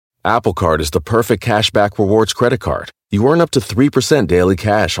Apple Card is the perfect cashback rewards credit card. You earn up to 3% daily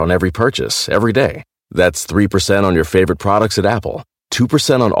cash on every purchase, every day. That's 3% on your favorite products at Apple,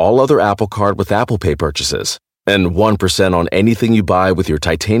 2% on all other Apple Card with Apple Pay purchases, and 1% on anything you buy with your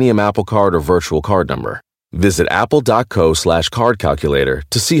titanium Apple Card or virtual card number. Visit apple.co/card calculator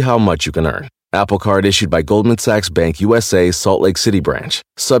to see how much you can earn. Apple Card issued by Goldman Sachs Bank USA, Salt Lake City branch.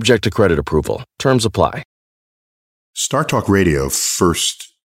 Subject to credit approval. Terms apply. Star Talk Radio first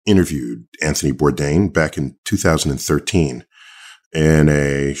interviewed Anthony Bourdain back in 2013 in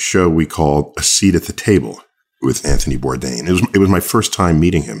a show we called A Seat at the Table with Anthony Bourdain. It was my first time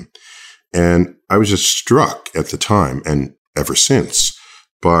meeting him. And I was just struck at the time and ever since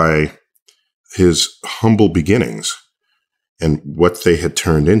by his humble beginnings and what they had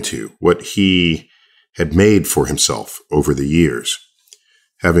turned into, what he had made for himself over the years,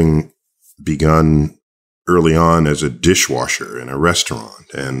 having begun early on as a dishwasher in a restaurant.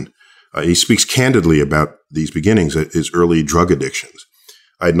 And he speaks candidly about these beginnings, his early drug addictions.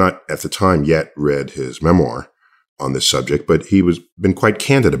 I had not at the time yet read his memoir on this subject, but he was been quite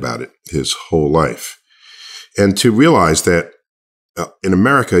candid about it his whole life. And to realize that in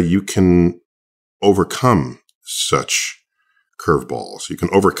America, you can overcome such curveballs, you can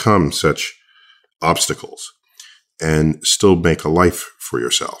overcome such obstacles and still make a life for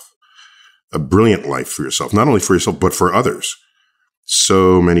yourself. A brilliant life for yourself, not only for yourself, but for others.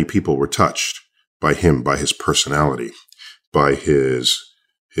 So many people were touched by him, by his personality, by his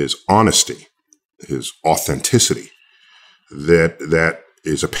honesty, his authenticity, that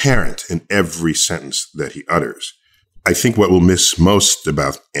is apparent in every sentence that he utters. I think what we'll miss most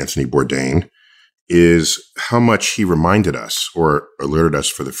about Anthony Bourdain is how much he reminded us or alerted us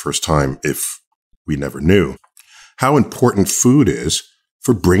for the first time, if we never knew, how important food is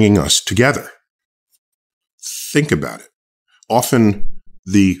for bringing us together. Think about it. Often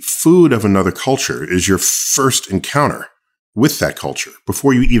the food of another culture is your first encounter with that culture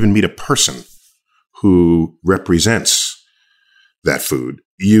before you even meet a person who represents that food.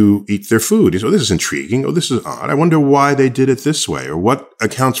 You eat their food. You say, oh, this is intriguing. Oh, this is odd. I wonder why they did it this way, or what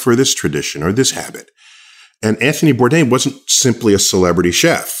accounts for this tradition or this habit. And Anthony Bourdain wasn't simply a celebrity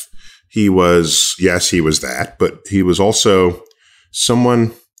chef. He was that, but he was also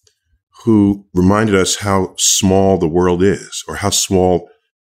someone who reminded us how small the world is, or how small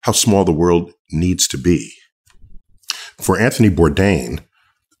the world needs to be. For Anthony Bourdain,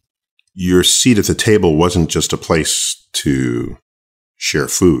 your seat at the table wasn't just a place to share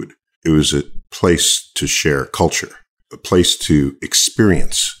food. It was a place to share culture, a place to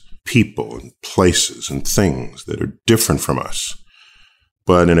experience people and places and things that are different from us,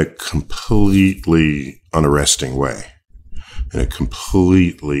 but in a completely unarresting way. In a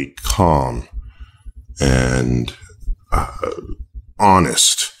completely calm and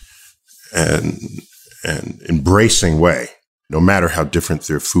honest and embracing way, no matter how different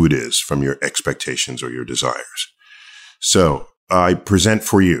their food is from your expectations or your desires. So I present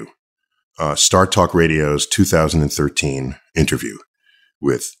for you Star Talk Radio's 2013 interview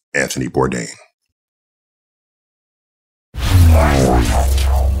with Anthony Bourdain.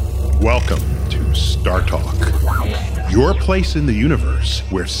 Welcome to Star Talk, your place in the universe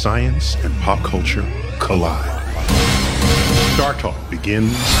where science and pop culture collide. Star Talk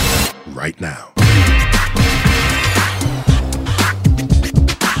begins right now.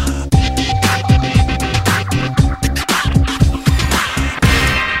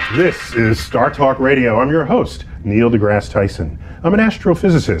 This is Star Talk Radio. I'm your host, Neil deGrasse Tyson. I'm an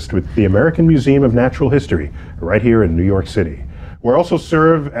astrophysicist with the American Museum of Natural History right here in New York City, where I also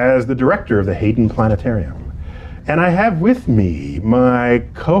serve as the director of the Hayden Planetarium. And I have with me my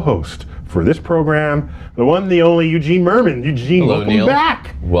co-host for this program, the one, the only Eugene Mirman. Eugene, hello, welcome Neil.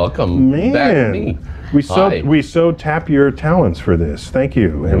 back. Welcome back to me. We so tap your talents for this. Thank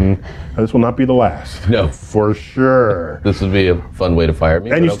you. And this will not be the last. No. For sure. This would be a fun way to fire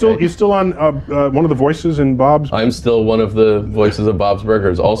me. And you're still on one of the voices in Bob's? I'm still one of the voices of Bob's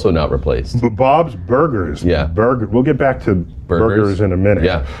Burgers, also not replaced. Bob's Burgers. Yeah. We'll get back to burgers in a minute.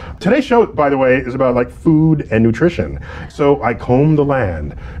 Yeah. Today's show, by the way, is about food and nutrition. So I combed the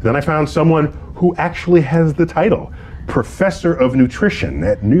land. Then I found someone who actually has the title, Professor of Nutrition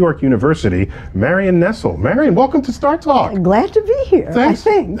at New York University, Marion Nestle. Marion, welcome to Star Talk. Glad to be here. Thanks.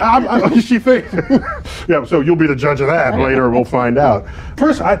 I think. She thinks. Yeah, so you'll be the judge of that later. We'll find out.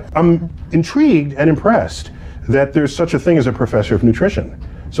 First, I'm intrigued and impressed that there's such a thing as a professor of nutrition.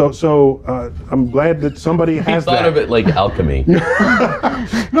 So I'm glad that somebody has He thought that. of it like alchemy. There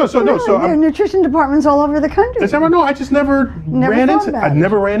are nutrition departments all over the country. No, I just never Never ran thought into. about I it.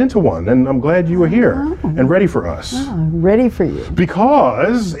 never ran into one, and I'm glad you were here and ready for us. Ready for you.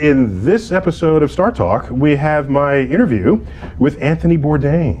 Because in this episode of Star Talk, we have my interview with Anthony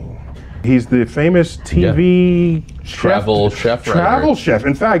Bourdain. He's the famous TV Travel chef writer. Travel chef.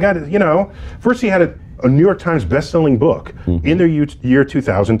 In fact, I got it. First he had a New York Times best-selling book in the year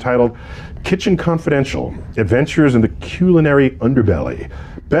 2000 titled "Kitchen Confidential: Adventures in the Culinary Underbelly."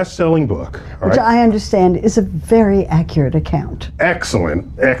 Best-selling book. All Which right? I understand is a very accurate account. Excellent.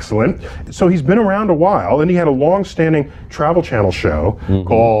 So he's been around a while, and he had a long-standing Travel Channel show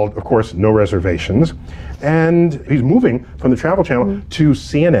called, of course, No Reservations. And he's moving from the Travel Channel to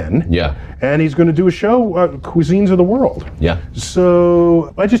CNN. Yeah. And he's going to do a show, Cuisines of the World. Yeah.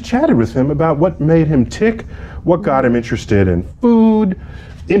 So I just chatted with him about what made him tick, what got him interested in food.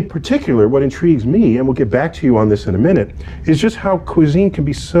 In particular, what intrigues me, and we'll get back to you on this in a minute, is just how cuisine can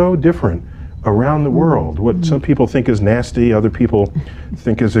be so different around the world. What some people think is nasty, other people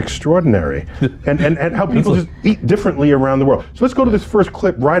think is extraordinary. and how people just eat differently around the world. So let's go to this first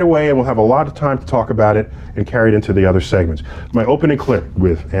clip right away, and we'll have a lot of time to talk about it and carry it into the other segments. My opening clip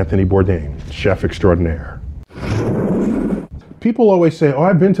with Anthony Bourdain, chef extraordinaire. People always say,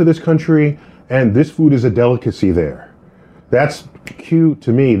 I've been to this country and this food is a delicacy there. That's cue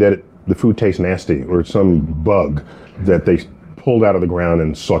to me that the food tastes nasty, or some bug that they pulled out of the ground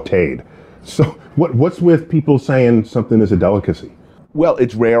and sautéed. So what's with people saying something is a delicacy? Well,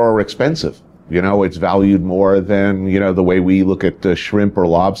 it's rare or expensive. It's valued more than, the way we look at shrimp or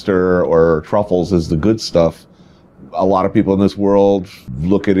lobster or truffles as the good stuff. A lot of people in this world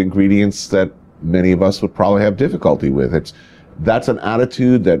look at ingredients that many of us would probably have difficulty with. That's an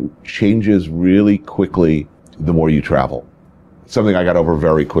attitude that changes really quickly the more you travel. Something I got over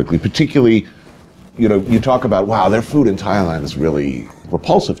very quickly, particularly, you talk about, wow, their food in Thailand is really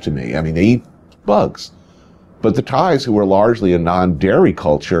repulsive to me. I mean, they eat bugs. But the Thais, who are largely a non-dairy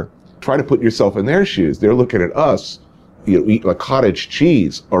culture, try to put yourself in their shoes. They're looking at us, eat like cottage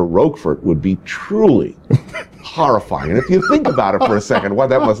cheese or Roquefort would be truly horrifying. And if you think about it for a second, what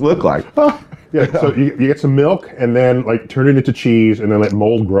that must look like. Yeah, so you get some milk and then turn it into cheese and then let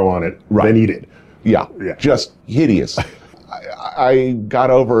mold grow on it, then eat it. Yeah, just hideous. I got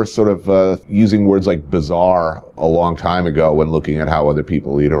over sort of using words like bizarre a long time ago when looking at how other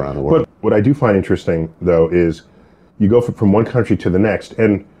people eat around the world. But what I do find interesting, though, is you go from one country to the next,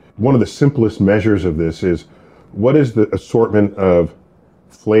 and one of the simplest measures of this is what is the assortment of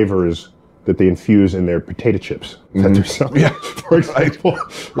flavors that they infuse in their potato chips that they're selling, for example,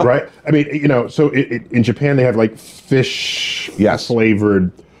 right? I mean, so in Japan they have fish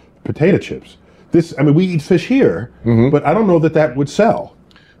flavored potato chips. We eat fish here, but I don't know that would sell.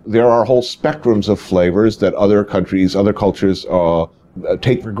 There are whole spectrums of flavors that other countries, other cultures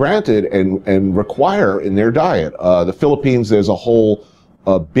take for granted and require in their diet. The Philippines, there's a whole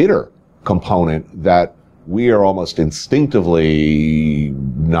bitter component that we are almost instinctively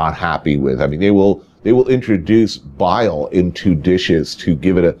not happy with. I mean, they will introduce bile into dishes to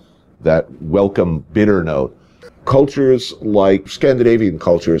give it that welcome bitter note. Cultures like Scandinavian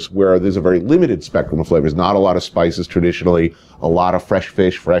cultures, where there's a very limited spectrum of flavors, not a lot of spices traditionally, a lot of fresh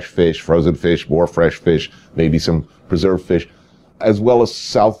fish, frozen fish, more fresh fish, maybe some preserved fish, as well as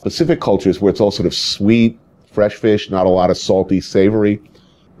South Pacific cultures where it's all sort of sweet, fresh fish, not a lot of salty, savory.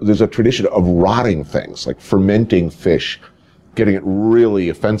 There's a tradition of rotting things, like fermenting fish, getting it really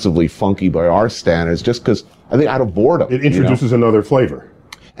offensively funky by our standards, just because, I think, out of boredom. It introduces another flavor.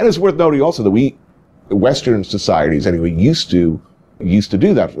 And it's worth noting also that Western societies, anyway, used to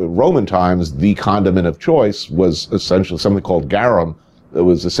do that. In Roman times, the condiment of choice was essentially something called garum. That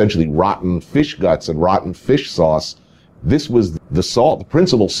was essentially rotten fish guts and rotten fish sauce. This was the salt, the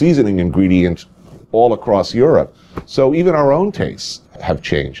principal seasoning ingredient all across Europe. So even our own tastes have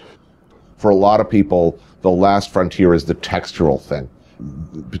changed. For a lot of people, the last frontier is the textural thing.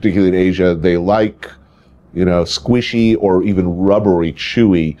 Particularly in Asia, they like, squishy or even rubbery,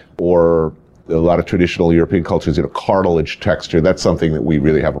 chewy, or a lot of traditional European cultures, cartilage texture. That's something that we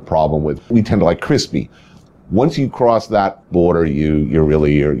really have a problem with. We tend to like crispy. Once you cross that border,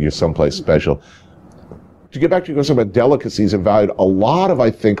 you're someplace special. To get back to your question about delicacies and value, a lot of, I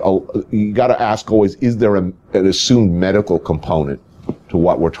think, you got to ask always, is there an assumed medical component to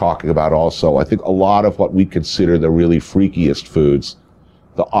what we're talking about also? I think a lot of what we consider the really freakiest foods,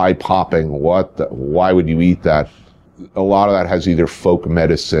 the eye-popping, why would you eat that? A lot of that has either folk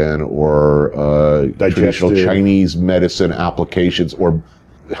medicine or traditional Chinese medicine applications, or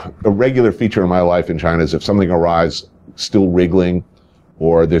a regular feature in my life in China is if something arrives still wriggling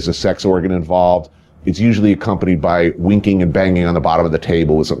or there's a sex organ involved, it's usually accompanied by winking and banging on the bottom of the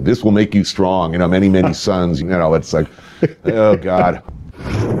table with some, this will make you strong, many, many sons, it's like, oh God.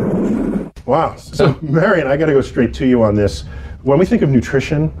 Wow. So Marion, I got to go straight to you on this. When we think of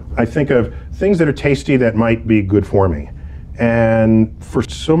nutrition, I think of things that are tasty that might be good for me. And for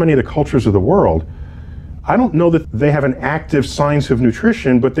so many of the cultures of the world, I don't know that they have an active science of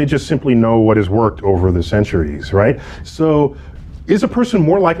nutrition, but they just simply know what has worked over the centuries, right? So is a person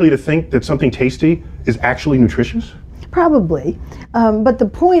more likely to think that something tasty is actually nutritious? Probably, but the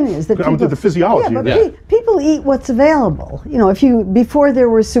point is that people, the physiology. People eat what's available. Before there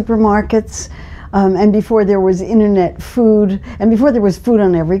were supermarkets, and before there was internet food, and before there was food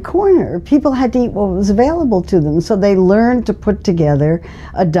on every corner, people had to eat what was available to them. So they learned to put together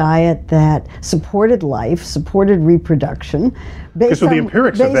a diet that supported life, supported reproduction. So the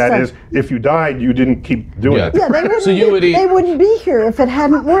empirics of that is, if you died, you didn't keep doing it. Yeah, they wouldn't be here if it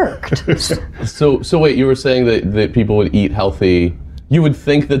hadn't worked. So wait, you were saying that people would eat healthy. You would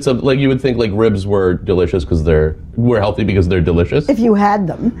think that you would think ribs were delicious because were healthy because they're delicious? If you had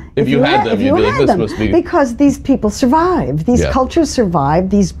them. If you had them, you'd be like, this must be... Because these people survived. These cultures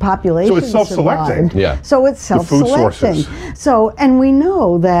survived. These populations survived. So it's self-selecting. Survived. Yeah. So it's self-selecting. And we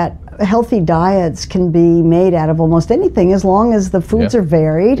know that healthy diets can be made out of almost anything as long as the foods are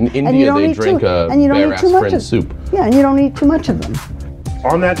varied. In India, they drink Bear Aspirin soup. Yeah, and you don't eat too much of them.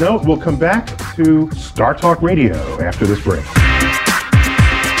 On that note, we'll come back to Star Talk Radio after this break.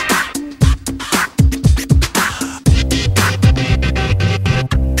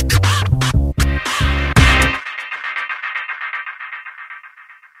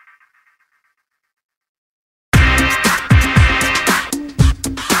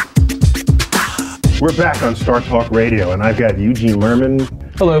 We're back on Star Talk Radio, and I've got Eugene Lerman.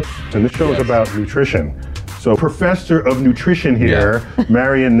 Hello. And this show is about nutrition. So, professor of nutrition here,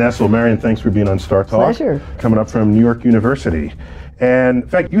 Marion Nestle. Marion, thanks for being on Star Talk. Pleasure. Coming up from New York University. And in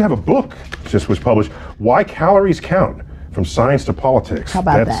fact, you have a book just was published, Why Calories Count, From Science to Politics. How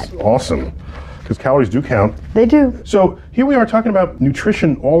about That's that? Awesome. Because calories do count. They do. So here we are talking about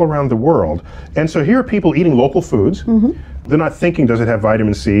nutrition all around the world. And so here are people eating local foods. Mm-hmm. They're not thinking, does it have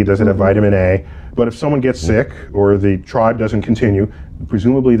vitamin C? Does it have vitamin A? But if someone gets sick or the tribe doesn't continue,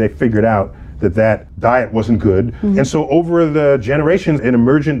 presumably they figured out that diet wasn't good. Mm-hmm. And so over the generations, an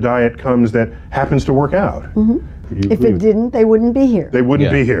emergent diet comes that happens to work out. Mm-hmm. If it didn't, they wouldn't be here. They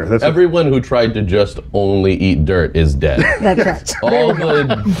wouldn't be here. That's everyone who tried to just only eat dirt is dead. That's right. All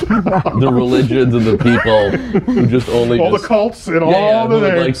the religions and the people who just only the cults and all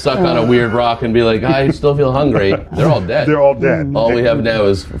the who would suck on a weird rock and be like, I still feel hungry. They're all dead. They're all dead. All we have now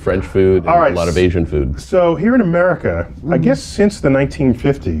is French food and a lot of Asian food. So here in America, I guess since the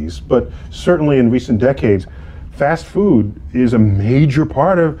 1950s, but certainly in recent decades, fast food is a major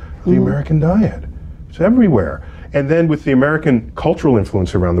part of the American diet. It's everywhere. And then with the American cultural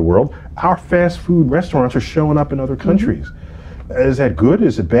influence around the world, our fast food restaurants are showing up in other countries. Is that good?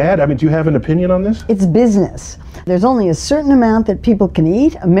 Is it bad? I mean, do you have an opinion on this? It's business. There's only a certain amount that people can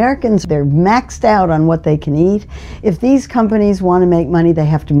eat. Americans, they're maxed out on what they can eat. If these companies want to make money, they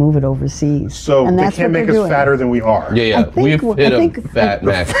have to move it overseas. So they can't make us fatter than we are. Yeah. We've hit a fat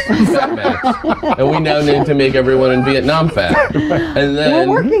max. And we now need to make everyone in Vietnam fat. And then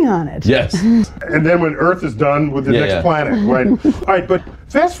we're working on it. Yes. And then when Earth is done with the next planet, right? All right, but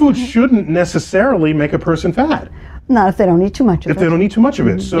fast food shouldn't necessarily make a person fat. Not if they don't eat too much of it. If they don't eat too much of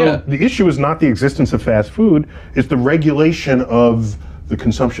it. So the issue is not the existence of fast food, it's the regulation of the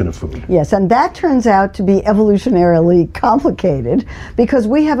consumption of food. Yes, and that turns out to be evolutionarily complicated because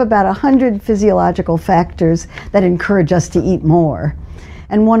we have about 100 physiological factors that encourage us to eat more.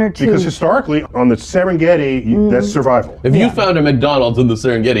 And one or two. Because historically, on the Serengeti, that's survival. If you found a McDonald's in the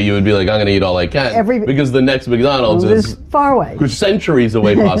Serengeti, you would be like, I'm going to eat all I can. Because the next McDonald's is far away. Centuries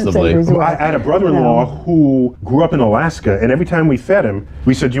away, possibly. I had a brother-in-law who grew up in Alaska, and every time we fed him,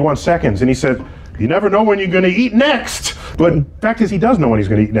 we said, do you want seconds? And he said, you never know when you're going to eat next. But the fact is, he does know when he's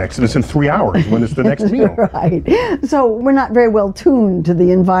going to eat next, and it's in 3 hours when it's the next meal. Right. So we're not very well tuned to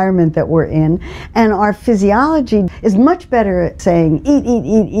the environment that we're in, and our physiology is much better at saying,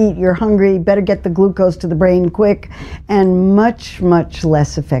 eat, you're hungry, better get the glucose to the brain quick, and much, much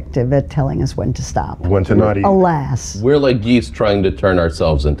less effective at telling us when to stop. When to not eat. Alas. We're like geese trying to turn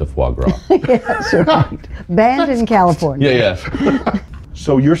ourselves into foie gras. Yes, right. Banned in California. Yeah.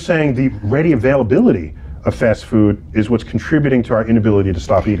 So you're saying the ready availability of fast food is what's contributing to our inability to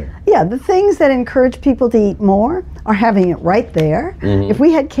stop eating? Yeah, the things that encourage people to eat more are having it right there. Mm-hmm. If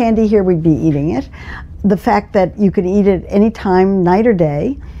we had candy here, we'd be eating it. The fact that you could eat it any time, night or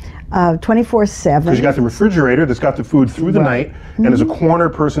day. 24/7. Because you got the refrigerator that's got the food through the night, and there's a corner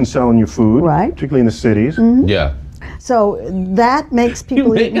person selling you food, Right. particularly in the cities. Yeah. So that makes You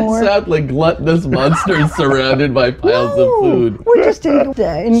people make eat it more. sound like gluttonous monsters surrounded by piles of food. We're just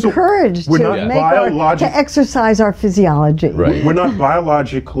encouraged we're to not make to exercise our physiology. Right. We're not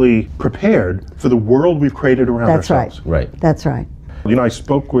biologically prepared for the world we've created around That's ourselves. Right. That's right. You know, I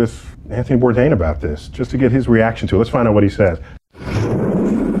spoke with Anthony Bourdain about this, just to get his reaction to it. Let's find out what he says.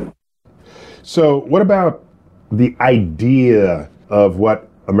 So, what about the idea of what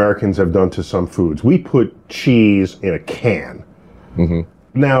Americans have done to some foods? We put cheese in a can.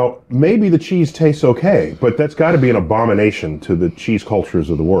 Now, maybe the cheese tastes okay, but that's got to be an abomination to the cheese cultures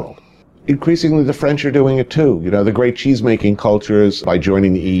of the world. Increasingly, the French are doing it too. You know, the great cheese-making cultures, by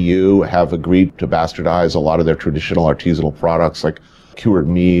joining the EU, have agreed to bastardize a lot of their traditional artisanal products like cured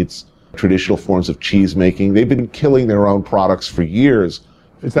meats, traditional forms of cheese making. They've been killing their own products for years.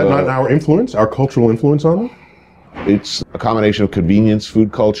 Is that not our influence, our cultural influence on them? It's a combination of convenience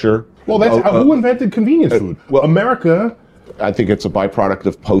food culture. Well, that's who invented convenience food? well- America. I think it's a byproduct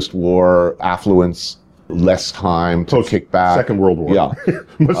of post-war affluence, less time to kick back. Second World War. Yeah.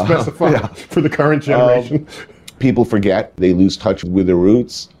 Must specify for the current generation. People forget, they lose touch with their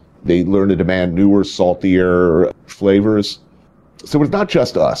roots. They learn to demand newer, saltier flavors. So it's not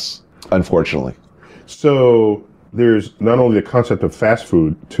just us, unfortunately. So there's not only the concept of fast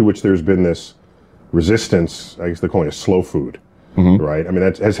food, to which there's been this resistance, I guess they're calling it slow food, right? I mean,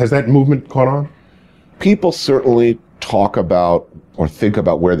 has that movement caught on? People certainly talk about or think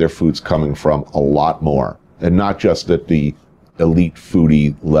about where their food's coming from a lot more, and not just at the elite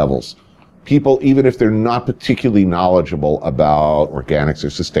foodie levels. People, even if they're not particularly knowledgeable about organics or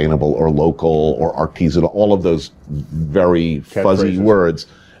sustainable or local or artisanal, all of those very fuzzy words,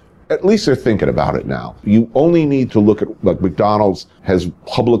 at least they're thinking about it now. You only need to look at, like, McDonald's has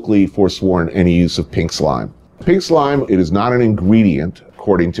publicly forsworn any use of pink slime. Pink slime, it is not an ingredient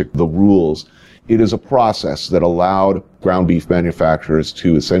according to the rules. It is a process that allowed ground beef manufacturers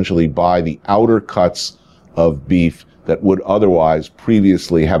to essentially buy the outer cuts of beef that would otherwise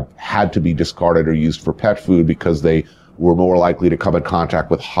previously have had to be discarded or used for pet food because they were more likely to come in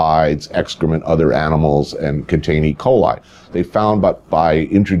contact with hides, excrement, other animals, and contain E. coli. They found that by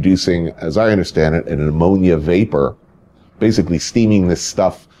introducing, as I understand it, an ammonia vapor, basically steaming this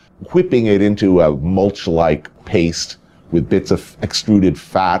stuff, whipping it into a mulch-like paste with bits of extruded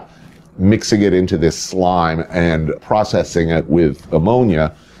fat, mixing it into this slime and processing it with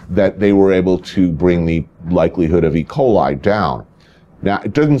ammonia, that they were able to bring the likelihood of E. coli down. Now,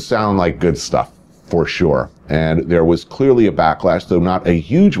 it doesn't sound like good stuff, for sure. And there was clearly a backlash, though not a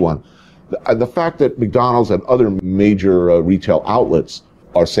huge one. The fact that McDonald's and other major retail outlets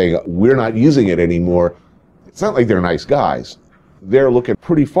are saying, we're not using it anymore, it's not like they're nice guys. They're looking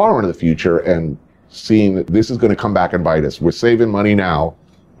pretty far into the future and seeing that this is going to come back and bite us. We're saving money now,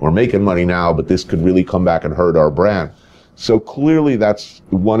 we're making money now, but this could really come back and hurt our brand. So clearly that's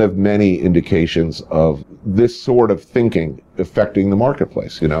one of many indications of this sort of thinking affecting the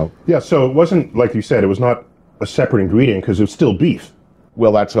marketplace, you know? Yeah, so it wasn't, like you said, it was not a separate ingredient because it was still beef.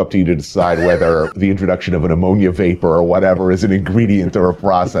 Well, that's up to you to decide whether the introduction of an ammonia vapor or whatever is an ingredient or a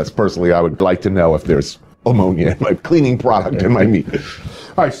process. Personally, I would like to know if there's ammonia in my cleaning product in my meat.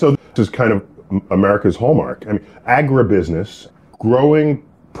 All right, so this is kind of America's hallmark. I mean, agribusiness, growing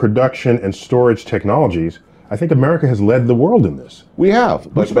production and storage technologies. I think America has led the world in this. We have.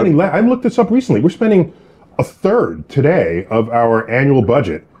 We're spending, I looked this up recently, we're spending a third today of our annual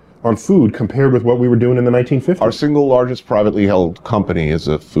budget on food compared with what we were doing in the 1950s. Our single largest privately held company is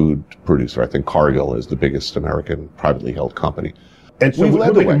a food producer. I think Cargill is the biggest American privately held company. And so We've we're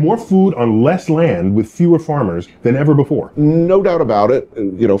led the way. making more food on less land with fewer farmers than ever before. No doubt about it.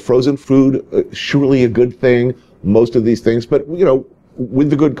 You know, frozen food, surely a good thing, most of these things, but, you know, with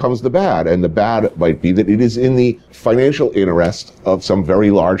the good comes the bad, and the bad might be that it is in the financial interest of some very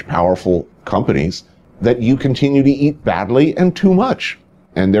large, powerful companies that you continue to eat badly and too much.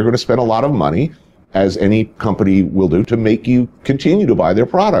 And they're going to spend a lot of money, as any company will do, to make you continue to buy their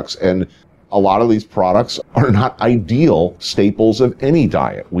products. And a lot of these products are not ideal staples of any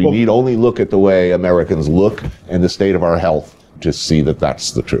diet. We need only look at the way Americans look and the state of our health to see that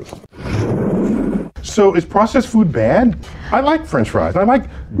that's the truth. So is processed food bad? I like French fries. I like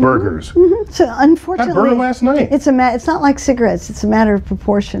burgers. So unfortunately, Had a burger last night. It's not like cigarettes. It's a matter of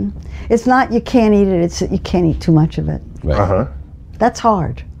proportion. It's not you can't eat it. It's you can't eat too much of it. Right. Uh-huh. That's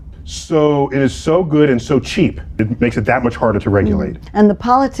hard. So it is so good and so cheap. It makes it that much harder to regulate. And the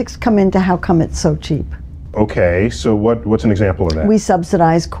politics come into how come it's so cheap. Okay, so what's an example of that? We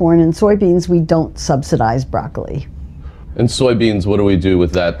subsidize corn and soybeans. We don't subsidize broccoli. And soybeans, what do we do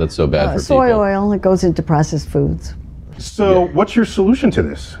with that that's so bad for soy people? oil, it goes into processed foods. So what's your solution to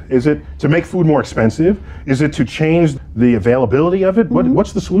this? Is it to make food more expensive? Is it to change the availability of it?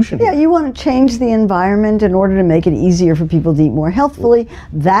 What's the solution Yeah, here? you want to change the environment in order to make it easier for people to eat more healthfully.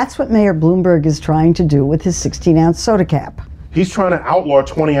 That's what Mayor Bloomberg is trying to do with his 16-ounce soda cap. He's trying to outlaw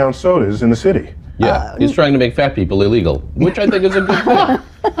 20-ounce sodas in the city. Yeah, he's trying to make fat people illegal, which I think is a good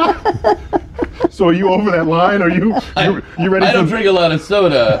thing. So are you over that line? Are you ready I don't to drink a lot of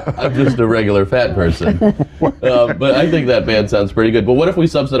soda. I'm just a regular fat person. But I think that ban sounds pretty good. But what if we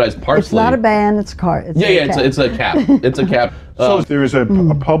subsidize parsley? It's not a ban, it's a car. It's a cap. It's a cap. It's a cap. So there is a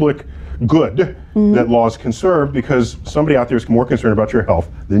public good that laws can serve because somebody out there is more concerned about your health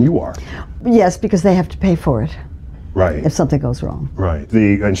than you are. Yes, because they have to pay for it Right. if something goes wrong. Right.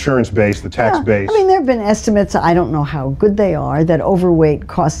 The insurance base, the tax base. I mean, there have been estimates, I don't know how good they are, that overweight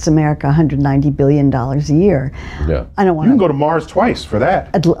costs America $190 billion a year. Yeah. I don't want You can go to Mars twice for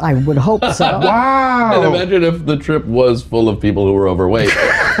that. I would hope so. Wow. And imagine if the trip was full of people who were overweight.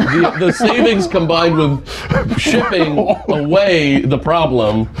 The savings combined with shipping away the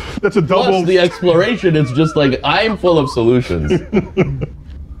problem, That's a double. plus the exploration, it's just like, I'm full of solutions.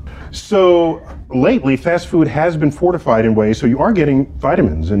 So lately, fast food has been fortified in ways so you are getting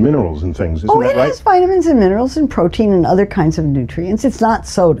vitamins and minerals and things. Isn't Oh, that it right? has vitamins and minerals and protein and other kinds of nutrients. It's not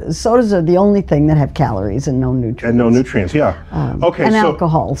sodas. Sodas are the only thing that have calories and no nutrients. And no nutrients, yeah. Okay, and so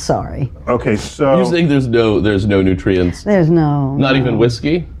alcohol, sorry. okay, so You think there's no nutrients? There's no. Not even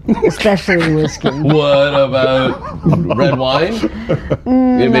whiskey? Especially whiskey. What about red wine?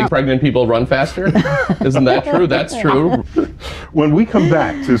 It makes pregnant people run faster? Isn't that true? That's true. when we come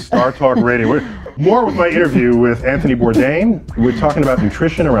back to Star Talk Radio, more with my interview with Anthony Bourdain. We're talking about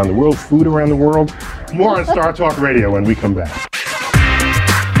nutrition around the world, food around the world. More on Star Talk Radio when we come back.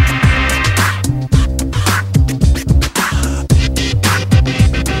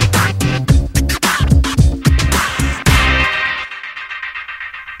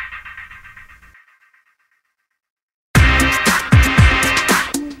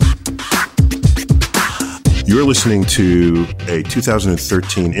 You're listening to a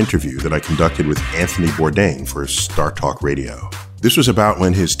 2013 interview that I conducted with Anthony Bourdain for Star Talk Radio. This was about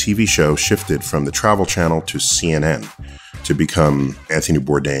when his TV show shifted from the Travel Channel to CNN to become Anthony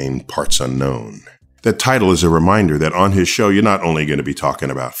Bourdain Parts Unknown. That title is a reminder that on his show, you're not only going to be talking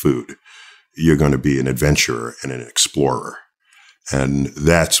about food, you're going to be an adventurer and an explorer. And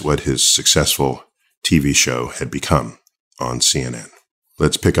that's what his successful TV show had become on CNN.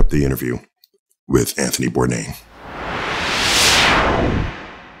 Let's pick up the interview with Anthony Bourdain.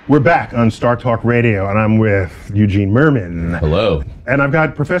 We're back on Star Talk Radio, and I'm with Eugene Merman. Hello. And I've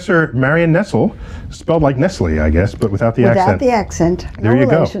got Professor Marion Nestle, spelled like Nestle, I guess, but without the Without accent. the accent. There no you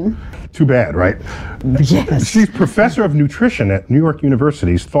relation. go. Too bad, right? Yes. She's professor of nutrition at New York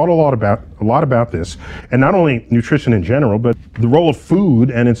University. She's thought a lot about this, and not only nutrition in general, but the role of food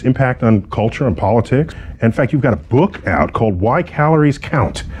and its impact on culture and politics. In fact, you've got a book out called Why Calories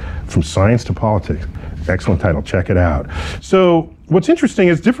Count: From Science to Politics. Excellent title. Check it out. So what's interesting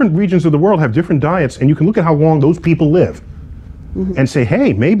is different regions of the world have different diets, and you can look at how long those people live. And say,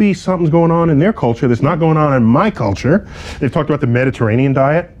 hey, maybe something's going on in their culture that's not going on in my culture. They've talked about the Mediterranean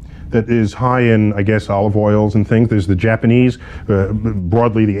diet that is high in, I guess, olive oils and things. There's the Japanese,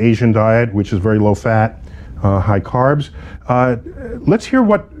 broadly the Asian diet, which is very low fat, high carbs. Let's hear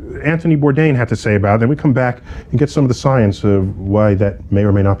what Anthony Bourdain had to say about it. Then we come back and get some of the science of why that may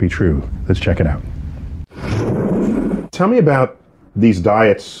or may not be true. Let's check it out. Tell me about these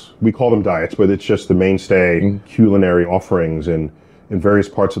diets. We call them diets, but it's just the mainstay culinary offerings in various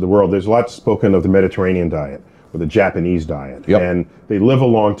parts of the world. There's a lot spoken of the Mediterranean diet or the Japanese diet. Yep. And they live a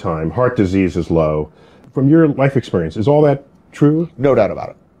long time. Heart disease is low. From your life experience, is all that true? No doubt about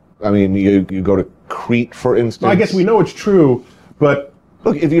it. I mean, you go to Crete, for instance. I guess we know it's true, but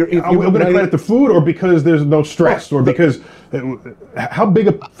Look, if you're are we going to credit the food, or because there's no stress, or because how big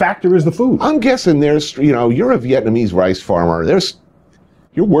a factor is the food? I'm guessing there's, you're a Vietnamese rice farmer.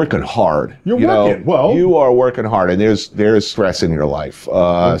 You're working hard. You're working. Well, you are working hard, and there's stress in your life,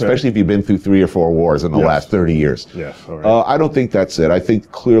 especially if you've been through 3 or 4 wars in the last 30 years. Yes. All right. I don't think that's it. I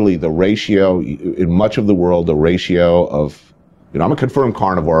think clearly the ratio in much of the world, the ratio of, I'm a confirmed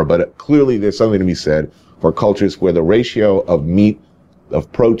carnivore, but clearly there's something to be said for cultures where the ratio of meat, of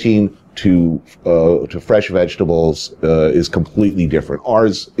protein to fresh vegetables is completely different.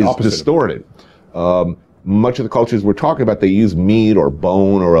 Ours is Opposite. distorted. much of the cultures we're talking about, they use meat or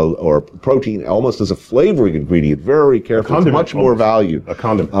bone or protein almost as a flavoring ingredient, very carefully. It's much more valued. A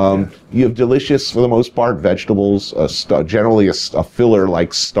condiment. You have delicious, for the most part, vegetables, generally a filler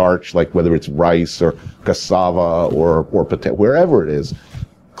like starch, like whether it's rice or cassava or potato, wherever it is.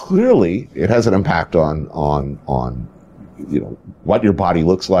 Clearly, it has an impact on what your body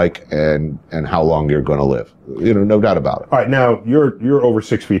looks like and how long you're going to live. No doubt about it. All right, now you're over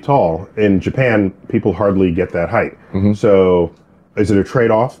 6 feet tall. In Japan, people hardly get that height. Mm-hmm. So, is it a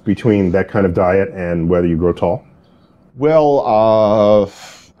trade-off between that kind of diet and whether you grow tall? Well,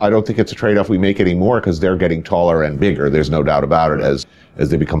 I don't think it's a trade-off we make anymore because they're getting taller and bigger. There's no doubt about it as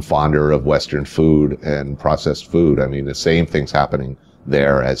they become fonder of Western food and processed food. I mean, the same thing's happening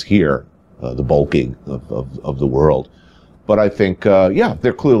there as here, the bulking of the world. But I think,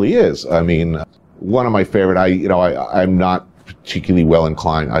 there clearly is. I mean, one of my favorite, I'm not particularly well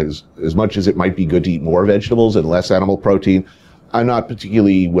inclined, as much as it might be good to eat more vegetables and less animal protein, I'm not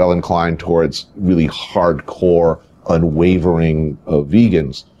particularly well inclined towards really hardcore, unwavering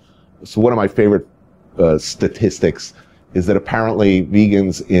vegans. So one of my favorite statistics is that apparently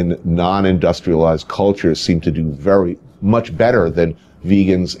vegans in non-industrialized cultures seem to do very much better than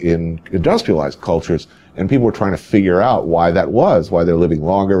vegans in industrialized cultures. And people were trying to figure out why that was, why they're living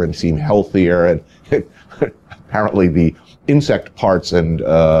longer and seem healthier. And apparently the insect parts and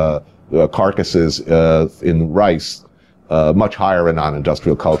carcasses in rice, much higher in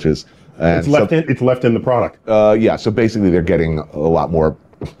non-industrial cultures. And it's left in the product. So basically they're getting a lot more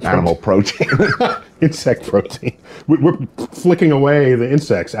animal protein. Insect protein. We're flicking away the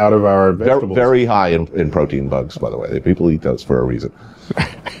insects out of our vegetables. Very high in protein bugs, by the way. People eat those for a reason.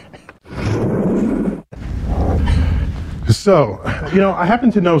 So, I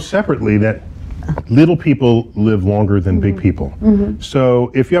happen to know separately that little people live longer than big people. Mm-hmm.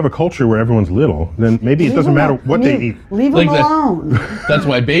 So if you have a culture where everyone's little, then maybe it doesn't matter what they eat. Leave them alone. That's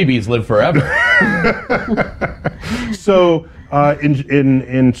why babies live forever. So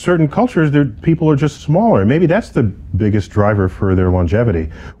in certain cultures, people are just smaller. Maybe that's the biggest driver for their longevity.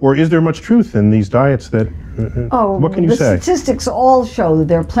 Or is there much truth in these diets that, what can you say? The statistics all show that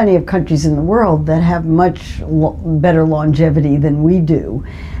there are plenty of countries in the world that have much better longevity than we do.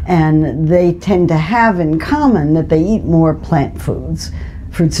 And they tend to have in common that they eat more plant foods,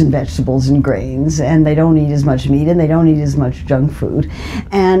 fruits and vegetables and grains, and they don't eat as much meat and they don't eat as much junk food.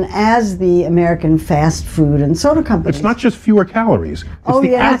 And as the American fast food and soda companies... It's not just fewer calories. It's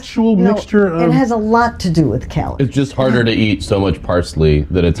the actual mixture of... It has a lot to do with calories. It's just harder to eat so much parsley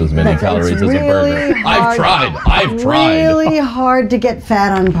that it's as many calories as a burger. I've tried. Really hard to get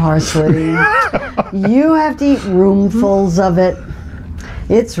fat on parsley. You have to eat roomfuls of it.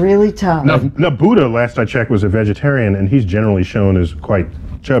 It's really tough. Now, Buddha, last I checked, was a vegetarian, and he's generally shown as quite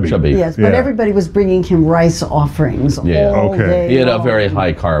chubby. Yes, but everybody was bringing him rice offerings all day He had long. a very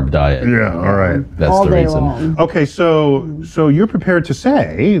high carb diet. Yeah, all right. That's all the day reason. long. Okay, so you're prepared to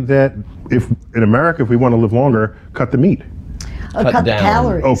say that if in America, if we want to live longer, cut the meat. Cut the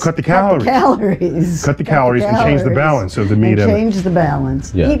calories. Oh, cut the calories. Cut the calories and change the balance of the meat. And change the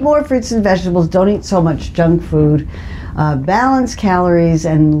balance. Yeah. Eat more fruits and vegetables. Don't eat so much junk food. Balance calories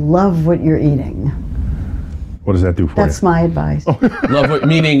and love what you're eating. What does that do for you? That's my advice.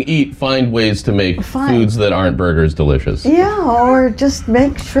 Meaning find ways to make foods that aren't burgers delicious. Yeah, or just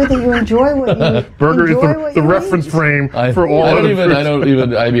make sure that you enjoy what you Burger enjoy is the reference frame for all I other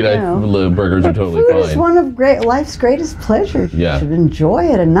burgers are totally food fine. is one of life's greatest pleasures. Yeah. You should enjoy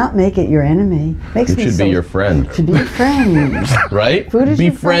it and not make it your enemy. It should be your friend. Should be your friend. Right? Food is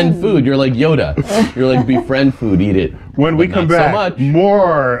your befriend friend. food. You're like Yoda. You're like befriend food, eat it. When we come not so back, much.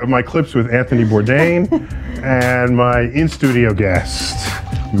 more of my clips with Anthony Bourdain and my in-studio guest,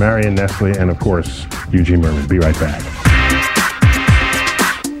 Marion Nestle, and of course, Eugene Mirman. Be right back.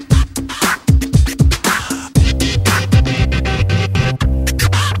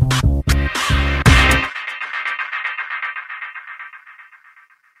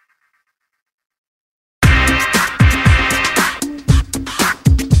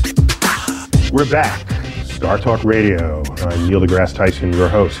 We're back. Star Talk Radio. I'm Neil deGrasse Tyson, your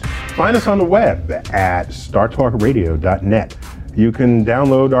host. Find us on the web at startalkradio.net. You can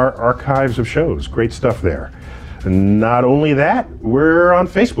download our archives of shows. Great stuff there. And not only that, we're on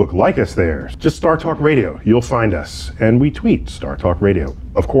Facebook. Like us there. Just Star Talk Radio. You'll find us. And we tweet Star Talk Radio,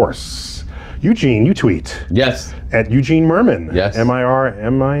 of course. Eugene, you tweet. Yes. at Eugene Mirman. Yes.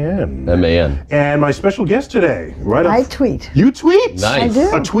 Mirmin. MAN. And my special guest today, right up. I tweet. You tweet? Nice. I do.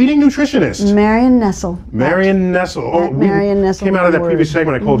 A tweeting nutritionist. Marion Nestle. Marion Nestle. at Marion Nestle, came out of that one previous word.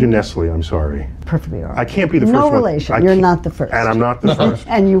 segment. I called you Nestle. I'm sorry. Perfectly all right. I can't be the first No one. relation. I You're can't- not the first. And I'm not the first.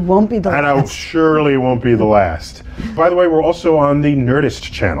 And you won't be the And I last. surely won't be the last. By the way, we're also on the Nerdist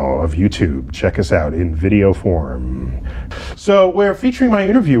channel of YouTube. Check us out in video form. So we're featuring my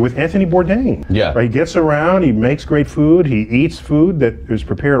interview with Anthony Bourdain. Yeah. He gets around, he makes great food, he eats food that is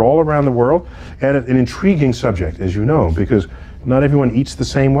prepared all around the world, and an intriguing subject, as you know, because not everyone eats the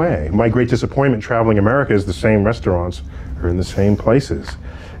same way. My great disappointment traveling America is the same restaurants are in the same places.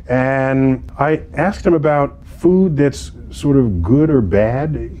 And I asked him about food that's sort of good or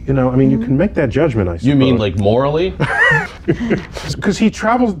bad. You know, I mean, you can make that judgment, I suppose. You mean like morally? Because he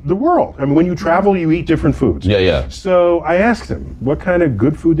travels the world. I mean, when you travel, you eat different foods. Yeah, yeah. So I asked him, what kind of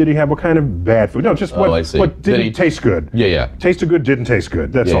good food did he have? What kind of bad food? No, just Oh, I see. what Did didn't he- taste good. Yeah, yeah. Tasted good, didn't taste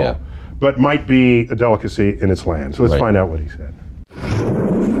good. That's Yeah, all. yeah. But might be a delicacy in its land. So let's Right. find out what he said.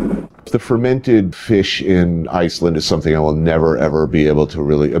 The fermented fish in Iceland is something I will never, ever be able to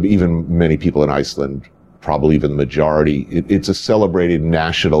really, even many people in Iceland, probably even the majority, it's a celebrated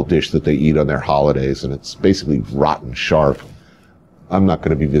national dish that they eat on their holidays, and it's basically rotten sharp. I'm not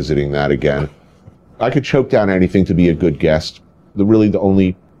going to be visiting that again. I could choke down anything to be a good guest. The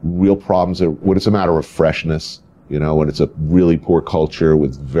only real problems are when it's a matter of freshness, you know, when it's a really poor culture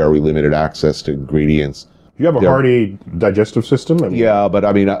with very limited access to ingredients. You have a Yeah. hearty digestive system? I mean, Yeah, but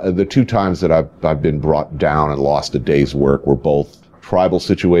I mean, the two times that I've been brought down and lost a day's work were both tribal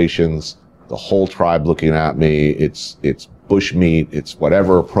situations. The whole tribe looking at me. It's bush meat. It's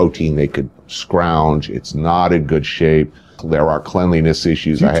whatever protein they could scrounge. It's not in good shape. There are cleanliness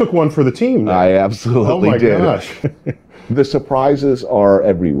issues. You took one for the team. then. I absolutely Oh my did. gosh. The surprises are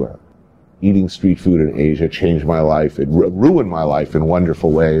everywhere. Eating street food in Asia changed my life. It ruined my life in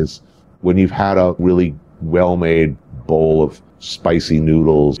wonderful ways. When you've had a really well-made bowl of spicy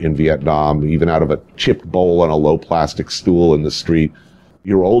noodles in Vietnam, even out of a chipped bowl on a low plastic stool in the street,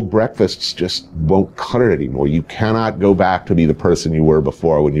 your old breakfasts just won't cut it anymore. You cannot go back to be the person you were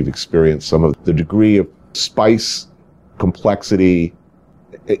before when you've experienced some of the degree of spice, complexity,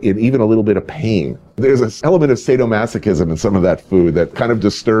 and even a little bit of pain. There's an element of sadomasochism in some of that food that's kind of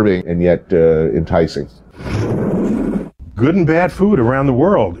disturbing and yet enticing. Good and bad food around the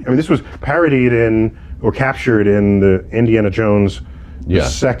world. I mean, this was parodied in, or captured in the Indiana Jones, the Yeah.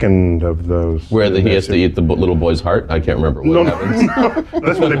 second of those. Where he has to eat the little boy's heart? I can't remember what happens.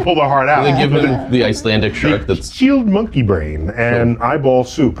 That's when they pull the heart out. They give him the Icelandic shark that's... Chilled monkey brain and eyeball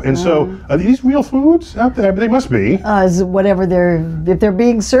soup. And so, are these real foods out there? They must be. As whatever if they're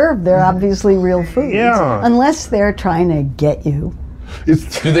being served, they're obviously real foods. Yeah. Unless they're trying to get you.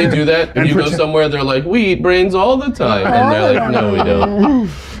 It's, Do they do that? If you go somewhere, they're like, we eat brains all the time. And they're like, no, we don't.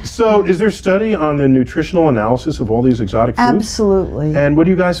 so, is there a study on the nutritional analysis of all these exotic foods? Absolutely. And what do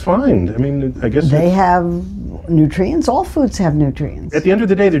you guys find? I mean, I guess They have nutrients. All foods have nutrients. at the end of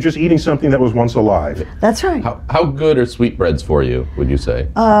the day, they're just eating something that was once alive. That's right. How good are sweetbreads for you, would you say?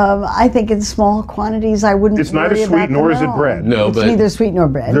 I think in small quantities, I wouldn't. It's neither worry sweet about them nor at is it all. bread. No, It's but... neither sweet nor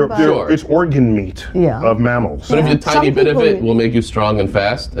bread. but- Sure. It's organ meat Yeah. of mammals. But if a tiny Some bit of it people- will make you strong and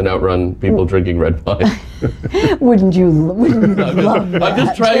fast and outrun people drinking red wine. Wouldn't you love that? I'm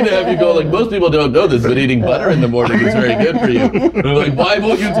just trying to have you go like, most people don't know this, but eating butter in the morning is very good for you. And I'm like, why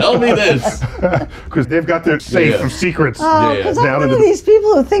won't you tell me this? Because they've got their safe Yeah. of secrets. Yeah. Because Down I'm one into of the- these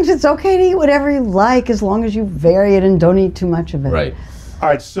people who thinks it's okay to eat whatever you like as long as you vary it and don't eat too much of it. Right. All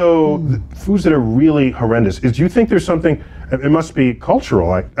right, so the foods that are really horrendous. Do you think there's something? It must be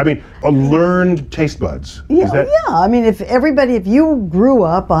cultural. I mean, a learned taste buds. Yeah, Is that- yeah. I mean, if you grew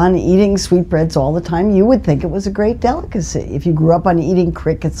up on eating sweetbreads all the time, you would think it was a great delicacy. If you grew up on eating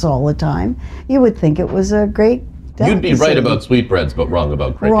crickets all the time, you would think it was a great delicacy. You'd be right about sweetbreads, but wrong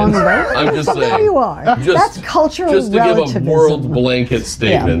about crickets. Wrong about- I'm just So there saying. you are. That's cultural Just to give a relativism. world blanket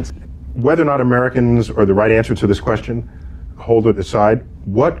statement. Whether or not Americans are the right answer to this question, hold it aside.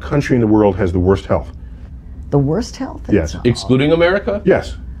 What country in the world has the worst health? The worst health? Yes. Excluding America?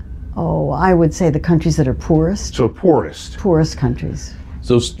 Yes. Oh, I would say the countries that are poorest. So poorest. Poorest countries.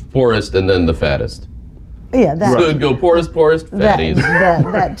 So poorest and then the fattest. Yeah, that. So it'd go poorest, fatties.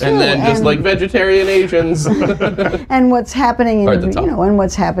 That too. And then just like vegetarian Asians. And what's happening Or at the in top. and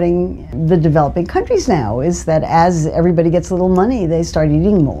what's happening in the developing countries now is that as everybody gets a little money, they start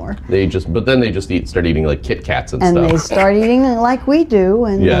eating more, But then they just start eating like Kit Kats and and stuff. they start eating like we do,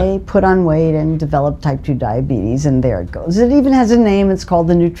 and Yeah. they put on weight and develop type 2 diabetes, and there it goes. It even has a name. It's called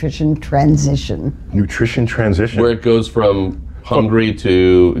the nutrition transition. Nutrition transition. Where it goes from hungry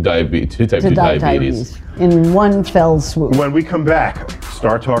to type 2 diabetes. In one fell swoop. When we come back,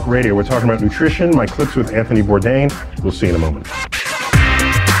 Star Talk Radio, we're talking about nutrition, my clips with Anthony Bourdain. We'll see you in a moment.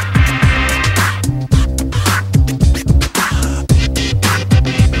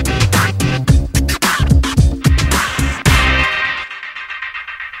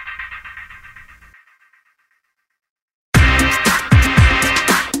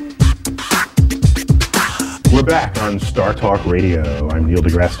 We're back on Star Talk Radio. I'm Neil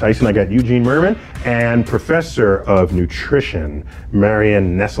deGrasse Tyson. I got Eugene Mirman and Professor of Nutrition,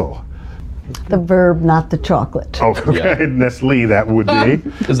 Marion Nestle. The verb, not the chocolate. Oh, okay. Yeah. Nestle, that would be.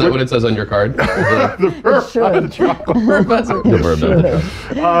 Is that what it says on your card? The verb, not the chocolate. The verb, not the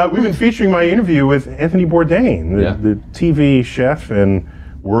chocolate. We've been featuring my interview with Anthony Bourdain, the TV chef and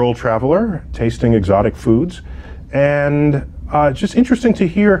world traveler, tasting exotic foods. And just interesting to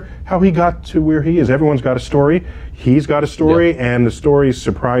hear how he got to where he is. Everyone's got a story. He's got a story, and the story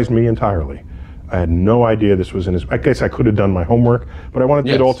surprised me entirely. I had no idea this was in his. I guess I could have done my homework, but I wanted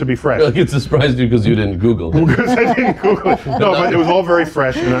it all to be fresh. It surprised you because you didn't Google it. Because I didn't Google it. No, but it was all very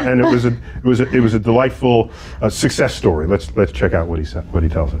fresh, and it was a delightful success story. Let's check out what he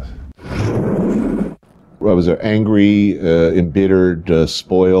tells us. I was an angry, embittered,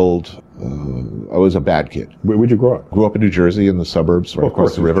 spoiled. I was a bad kid. Where'd you grow up? Grew up in New Jersey in the suburbs, right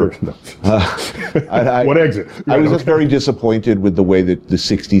across the river. What exit? I was just very disappointed with the way that the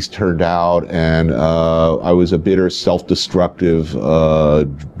 60s turned out, and I was a bitter, self-destructive,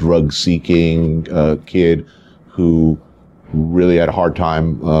 drug-seeking kid who really had a hard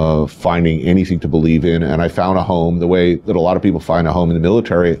time finding anything to believe in, and I found a home the way that a lot of people find a home in the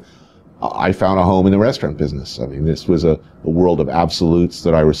military. I found a home in the restaurant business. I mean, this was a world of absolutes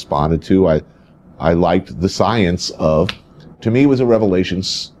that I responded to. I liked the science of, to me, it was a revelation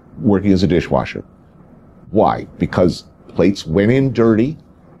working as a dishwasher. Why? Because plates went in dirty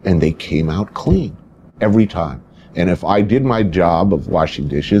and they came out clean every time. And if I did my job of washing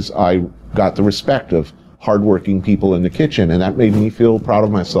dishes, I got the respect of hardworking people in the kitchen, and that made me feel proud of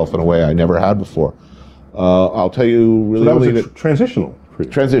myself in a way I never had before. I'll tell you really so that was transitional.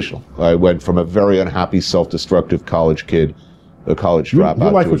 Transitional. I went from a very unhappy, self-destructive college kid, a college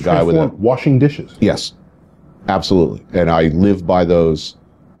dropout, to a guy with washing dishes. Yes, absolutely. And I live by those.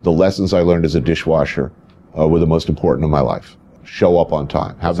 The lessons I learned as a dishwasher were the most important of my life. Show up on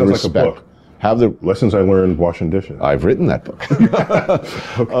time. Have the respect. Like a book. Have the lessons I learned washing dishes. I've written that book.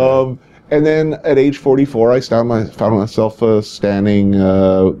 Okay. And then at age 44, I found myself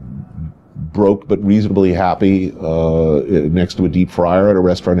standing. Broke but reasonably happy next to a deep fryer at a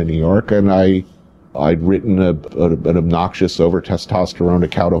restaurant in New York, and I'd written an obnoxious, over-testosterone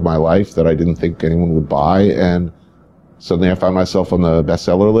account of my life that I didn't think anyone would buy, and suddenly I found myself on the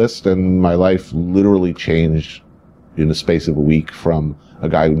bestseller list, and my life literally changed in the space of a week from a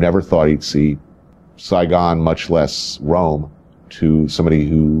guy who never thought he'd see Saigon, much less Rome, to somebody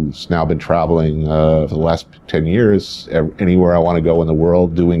who's now been traveling for the last 10 years, anywhere I want to go in the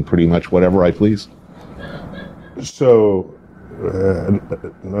world, doing pretty much whatever I please. So,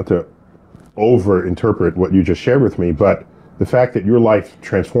 not to over-interpret what you just shared with me, but the fact that your life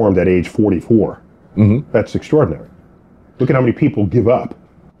transformed at age 44, that's extraordinary. Look at how many people give up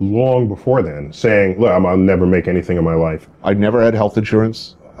long before then, saying, look, I'll never make anything in my life. I never had health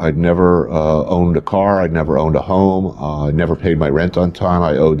insurance. I'd never owned a car. I'd never owned a home. I never paid my rent on time.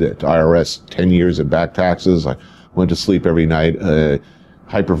 I owed the IRS 10 years in back taxes. I went to sleep every night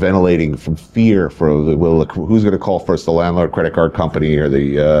hyperventilating from fear for who's going to call first, the landlord, credit card company, or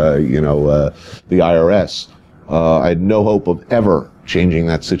the IRS. I had no hope of ever changing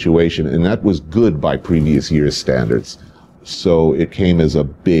that situation, and that was good by previous year's standards. So it came as a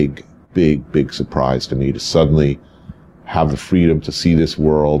big, big, big surprise to me to suddenly have the freedom to see this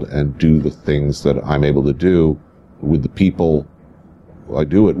world and do the things that I'm able to do with the people I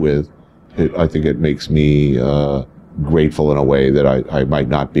do it with. I think it makes me grateful in a way that I might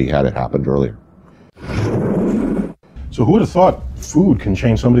not be had it happened earlier. So who would have thought food can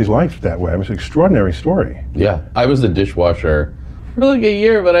change somebody's life that way? It was an extraordinary story. Yeah, I was the dishwasher for like a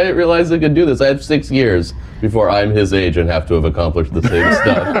year, but I didn't realize I could do this. I have 6 years before I'm his age and have to have accomplished the same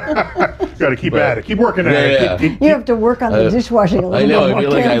stuff. Got to keep at it. Keep working at it. Yeah. You have to work on the dishwashing a little I know, more I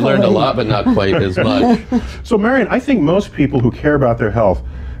feel like I learned a carefully. lot, but not quite as much. So, Marion, I think most people who care about their health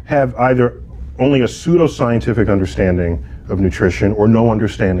have either only a pseudoscientific understanding of nutrition or no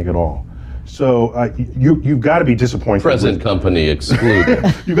understanding at all. So you've got to be disappointed. Present company excluded.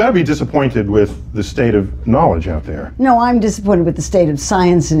 You've got to be disappointed with the state of knowledge out there. No, I'm disappointed with the state of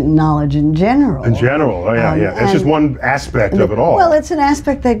science and knowledge in general. In general, yeah. It's just one aspect of it all. Well, it's an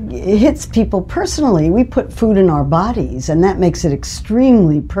aspect that hits people personally. We put food in our bodies, and that makes it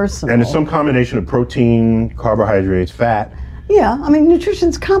extremely personal. And it's some combination of protein, carbohydrates, fat. Yeah, I mean,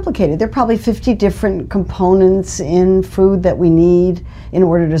 nutrition's complicated. There are probably 50 different components in food that we need in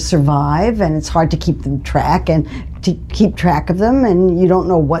order to survive, and it's hard to keep them track of them, and you don't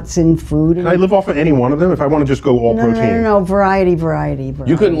know what's in food. Can I live off of any one of them if I want to just go all protein? No, variety.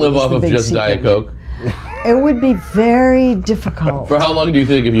 You couldn't live off of just Diet Coke? It would be very difficult. For how long do you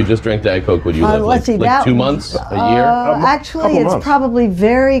think if you just drank Diet Coke would you live? Let's see, 2 months? A year? Actually, it's months. probably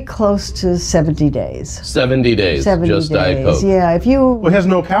very close to 70 days. 70 days, 70 just days. Diet Coke. Yeah, if you... Well, it has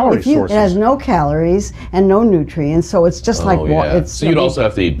no calorie sources. It has no calories and no nutrients, so it's just like water. So you'd also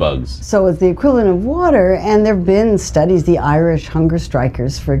have to eat bugs. So it's the equivalent of water, and there have been studies, the Irish hunger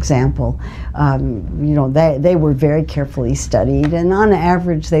strikers, for example, they were very carefully studied, and on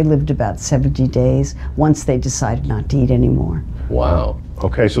average they lived about 70 days once they decided not to eat anymore. Wow.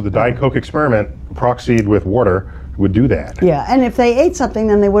 Okay, so the Diet Coke experiment, proxied with water, would do that. Yeah, and if they ate something,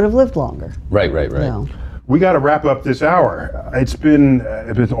 then they would have lived longer. Right. Yeah. We got to wrap up this hour. It's been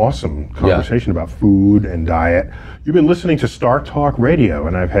an awesome conversation about food and diet. You've been listening to Star Talk Radio,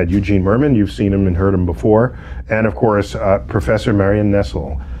 and I've had Eugene Mirman. You've seen him and heard him before, and of course, Professor Marion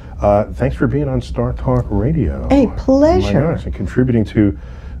Nestle. Thanks for being on Star Talk Radio. A pleasure. Oh my gosh, and contributing to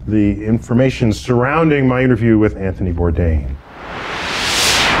the information surrounding my interview with Anthony Bourdain.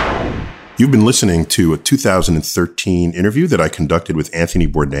 You've been listening to a 2013 interview that I conducted with Anthony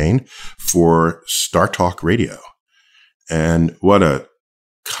Bourdain for Star Talk Radio. And what a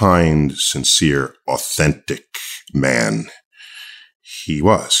kind, sincere, authentic man he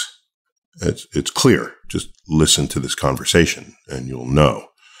was. It's clear. Just listen to this conversation and you'll know.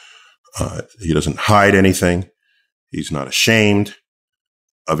 He doesn't hide anything. He's not ashamed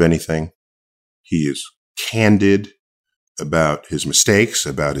of anything. He is candid about his mistakes,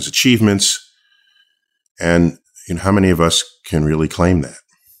 about his achievements. And how many of us can really claim that?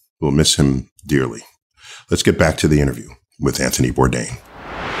 We'll miss him dearly. Let's get back to the interview with Anthony Bourdain.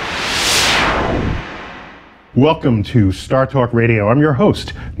 Welcome to Star Talk Radio. I'm your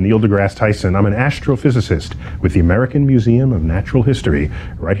host, Neil deGrasse Tyson. I'm an astrophysicist with the American Museum of Natural History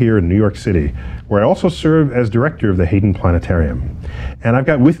right here in New York City, where I also serve as director of the Hayden Planetarium. And I've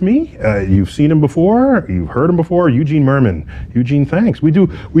got with me, you've seen him before, you've heard him before, Eugene Mirman. Eugene, thanks.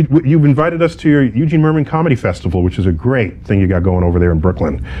 You've invited us to your Eugene Mirman Comedy Festival, which is a great thing you got going over there in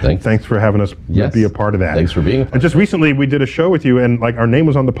Brooklyn. Thanks for having us be a part of that. Thanks for being a part And just recently we did a show with you, and our name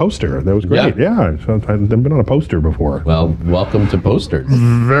was on the poster. That was great. Yeah. So I've been on a poster before. Well, welcome to posters.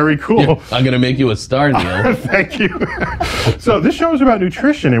 Very cool. I'm going to make you a star, Neil. Thank you. So this show is about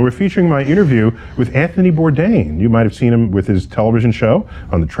nutrition, and we're featuring my interview with Anthony Bourdain. You might have seen him with his television show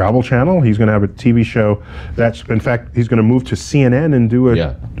on the Travel Channel. He's going to have a TV show in fact, he's going to move to CNN and do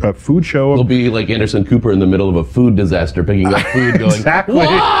a food show. He'll be like Anderson Cooper in the middle of a food disaster, picking up food, going, exactly.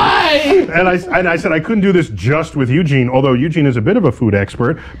 Why? And I said I couldn't do this just with Eugene, although Eugene is a bit of a food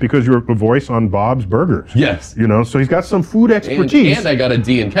expert because you're a voice on Bob's Burgers. Yes. So he's got some food expertise. And I got a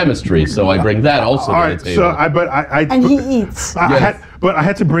D in chemistry, so I bring that also to the table. And he eats. But I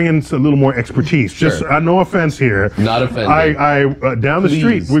had to bring in a little more expertise. Sure. Just no offense here. Not offended. I down the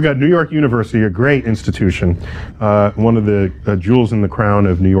street, we've got New York University, a great institution, one of the jewels in the crown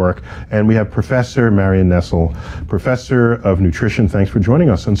of New York, and we have Professor Marion Nestle, Professor of Nutrition. Thanks for joining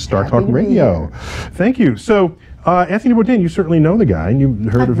us on Star Talk Radio. Thank you. So, Anthony Bourdain, you certainly know the guy, and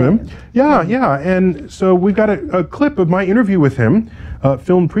you've heard of him. Yeah. And so we've got a clip of my interview with him,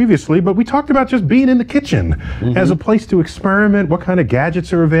 filmed previously, but we talked about just being in the kitchen as a place to experiment, what kind of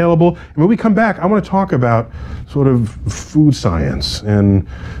gadgets are available. And when we come back, I want to talk about sort of food science and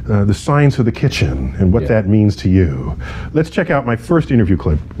the science of the kitchen and what that means to you. Let's check out my first interview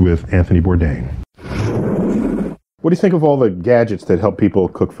clip with Anthony Bourdain. What do you think of all the gadgets that help people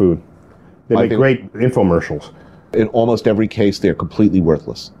cook food? They make great infomercials. In almost every case, they're completely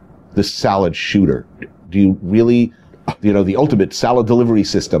worthless. The salad shooter. Do you really, the ultimate salad delivery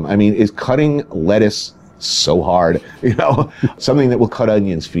system, is cutting lettuce so hard. Something that will cut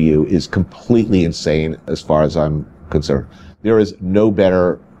onions for you is completely insane as far as I'm concerned. There is no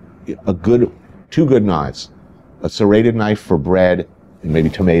better, two good knives, a serrated knife for bread and maybe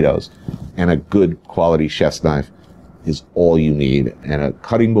tomatoes, and a good quality chef's knife is all you need. And a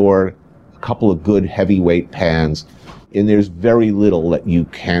cutting board, couple of good heavyweight pans, and there's very little that you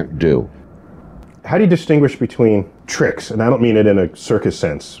can't do. How do you distinguish between tricks, and I don't mean it in a circus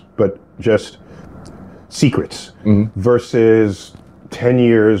sense, but just secrets versus 10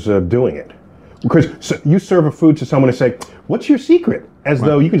 years of doing it? Because you serve a food to someone and say, what's your secret? As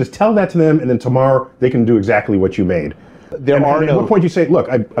though you can just tell that to them and then tomorrow they can do exactly what you made. And at what point you say, look,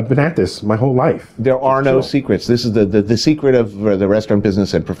 I've been at this my whole life. There are no secrets. This is the secret of the restaurant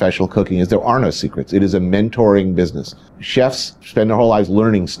business and professional cooking is there are no secrets. It is a mentoring business. Chefs spend their whole lives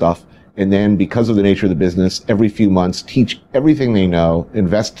learning stuff, and then because of the nature of the business, every few months teach everything they know,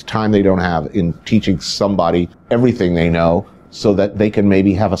 invest time they don't have in teaching somebody everything they know so that they can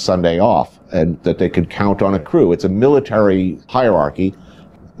maybe have a Sunday off and that they can count on a crew. It's a military hierarchy.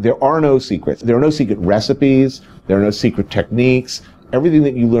 There are no secrets. There are no secret recipes. There are no secret techniques. Everything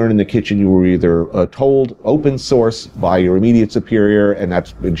that you learn in the kitchen, you were either told open source by your immediate superior, and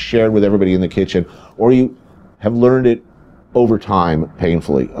that's been shared with everybody in the kitchen, or you have learned it over time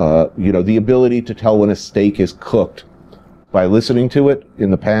painfully. The ability to tell when a steak is cooked by listening to it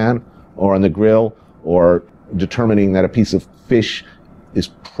in the pan or on the grill, or determining that a piece of fish is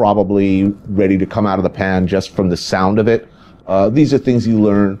probably ready to come out of the pan just from the sound of it. These are things you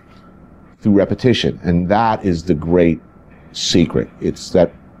learn through repetition, and that is the great secret. It's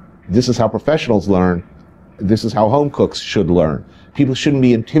that this is how professionals learn. This is how home cooks should learn. People shouldn't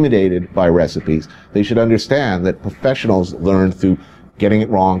be intimidated by recipes. They should understand that professionals learn through getting it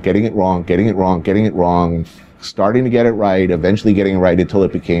wrong, getting it wrong, getting it wrong, getting it wrong, starting to get it right, eventually getting it right until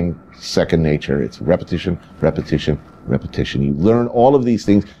it became second nature. It's repetition, repetition, repetition. You learn all of these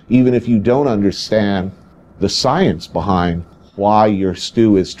things, even if you don't understand the science behind why your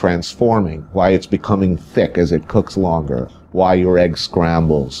stew is transforming, why it's becoming thick as it cooks longer, why your egg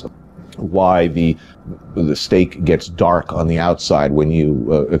scrambles, why the steak gets dark on the outside when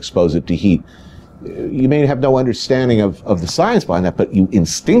you expose it to heat. You may have no understanding of the science behind that, but you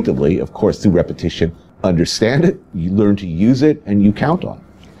instinctively, of course, through repetition, understand it, you learn to use it, and you count on it.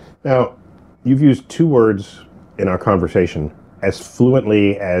 Now, you've used two words in our conversation as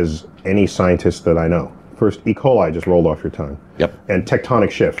fluently as any scientist that I know. First, E. coli just rolled off your tongue. Yep. And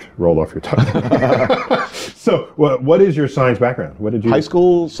tectonic shift rolled off your tongue. So, what is your science background? What did you? High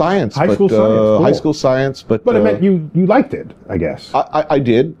school science. High school science. Cool. High school science, but it meant you liked it, I guess. I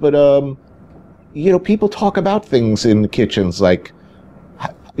did, but people talk about things in the kitchens like,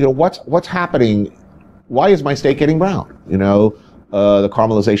 what's happening? Why is my steak getting brown? The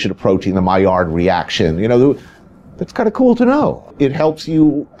caramelization of protein, the Maillard reaction. That's kind of cool to know. It helps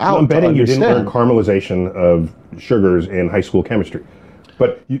you out. I'm betting you understand. didn't learn caramelization of sugars in high school chemistry.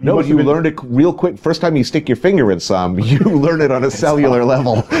 But you learned it real quick. First time you stick your finger in some, you learn it on a cellular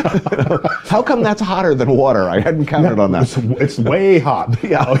level. How come that's hotter than water? I hadn't counted on that. It's way hot.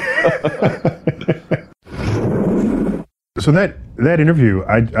 Yeah. So that interview,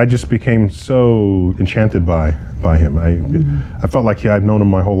 I just became so enchanted by him. I felt like I've known him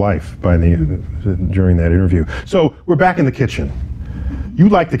my whole life during that interview. So we're back in the kitchen. You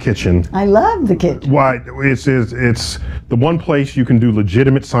like the kitchen. I love the kitchen. Why? It's the one place you can do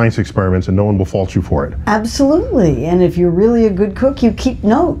legitimate science experiments and no one will fault you for it. Absolutely. And if you're really a good cook, you keep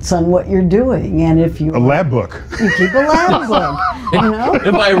notes on what you're doing. And if you a lab book. You keep a lab book.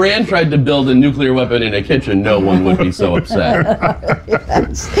 If Iran tried to build a nuclear weapon in a kitchen, no one would be so upset.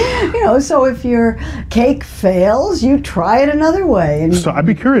 Yes. So if your cake fails, you try it another way. And so I'd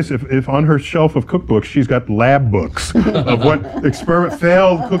be curious if on her shelf of cookbooks she's got lab books of what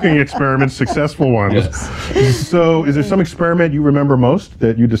failed cooking experiments, successful ones. Yes. So is there some experiment you remember most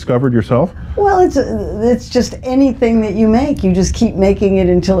that you discovered yourself? Well, it's just anything that you make. You just keep making it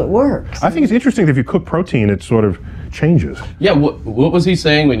until it works. I think it's interesting that if you cook protein, it sort of changes. Yeah, what was he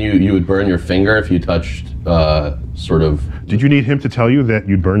saying when you would burn your finger if you touched sort of... Did you need him to tell you that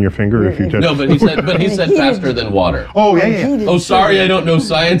you'd burn your finger if you touched... No, but he said faster than water. Oh, yeah. Oh, sorry, I don't know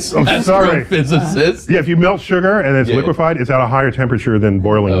science. Astrophysicist. Yeah, if you melt sugar and it's liquefied, it's at a higher temperature than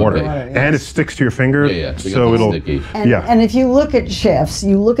boiling water. Yes. And it sticks to your finger, so it'll... Sticky. And if you look at chefs,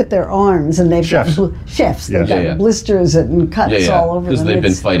 you look at their arms and they've got got blisters and cuts all over them. Because they've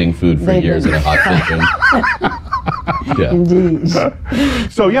been fighting food for years in a hot kitchen. Yeah. Indeed.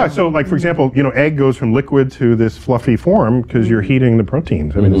 So like for example, egg goes from liquid to this fluffy form because you're heating the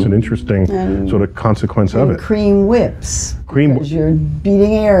proteins. I mean, it's an interesting sort of consequence of it. Cream whips. Because you're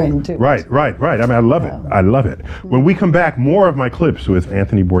beating air into it. Right. I mean, I love it. I love it. When we come back, more of my clips with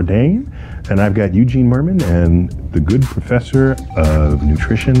Anthony Bourdain, and I've got Eugene Mirman and the good professor of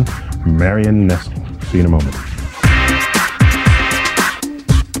nutrition, Marion Nestle. See you in a moment.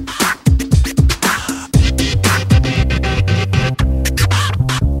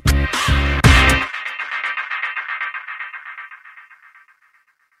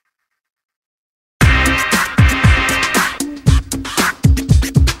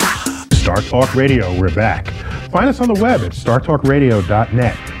 Star Talk Radio, we're back. Find us on the web at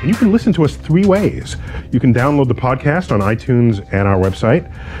startalkradio.net. And you can listen to us 3 ways. You can download the podcast on iTunes and our website.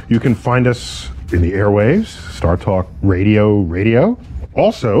 You can find us in the airwaves, Star Talk Radio.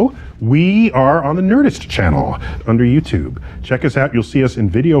 Also, we are on the Nerdist channel under YouTube. Check us out. You'll see us in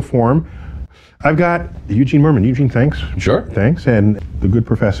video form. I've got Eugene Mirman. Eugene, thanks. Sure. Thanks. And the good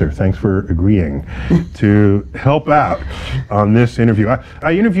professor, thanks for agreeing to help out on this interview.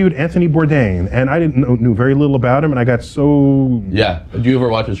 I interviewed Anthony Bourdain, and I knew very little about him, and I got so... Yeah. Did you ever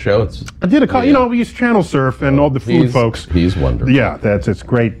watch his show? I did a call. You know, we used Channel Surf and all the food folks. He's wonderful. Yeah, it's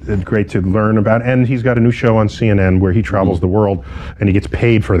great to learn about. And he's got a new show on CNN where he travels the world, and he gets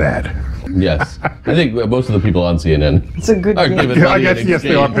paid for that. Yes. I think most of the people on CNN It's a good are gig. given money I guess, yes,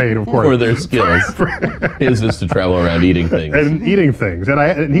 they are paid, of course. for their skills. His is to travel around eating things. And eating things.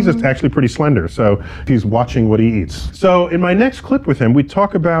 And he's just actually pretty slender, so he's watching what he eats. So in my next clip with him, we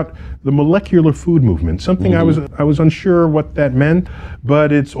talk about the molecular food movement, something I was unsure what that meant,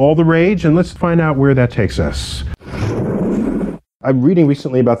 but it's all the rage, and let's find out where that takes us. I'm reading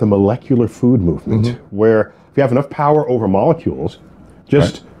recently about the molecular food movement, where if you have enough power over molecules,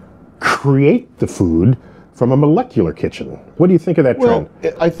 just create the food from a molecular kitchen. What do you think of that trend?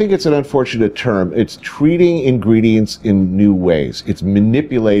 Well, I think it's an unfortunate term. It's treating ingredients in new ways. It's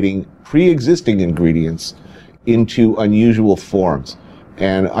manipulating pre-existing ingredients into unusual forms.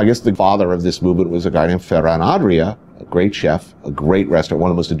 And I guess the father of this movement was a guy named Ferran Adria, a great chef, a great restaurant,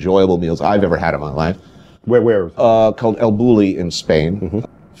 one of the most enjoyable meals I've ever had in my life. Where? Called El Bulli in Spain.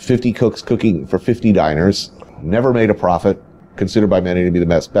 50 cooks cooking for 50 diners. Never made a profit. Considered by many to be the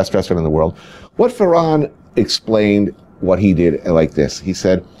best restaurant in the world. What Ferran explained what he did like this. He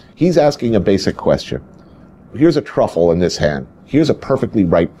said, he's asking a basic question. Here's a truffle in this hand. Here's a perfectly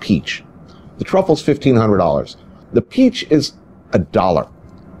ripe peach. The truffle's $1,500. The peach is $1.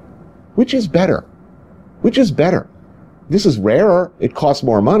 Which is better? Which is better? This is rarer. It costs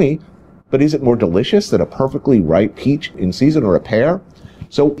more money. But is it more delicious than a perfectly ripe peach in season or a pear?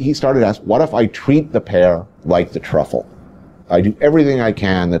 So he started asking, what if I treat the pear like the truffle? I do everything I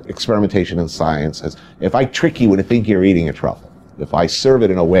can that experimentation and science has. If I trick you into thinking you're eating a truffle, if I serve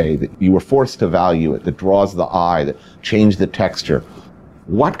it in a way that you were forced to value it, that draws the eye, that changes the texture,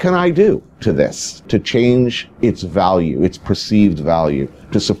 what can I do to this to change its value, its perceived value,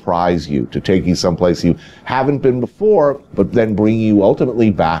 to surprise you, to take you someplace you haven't been before, but then bring you ultimately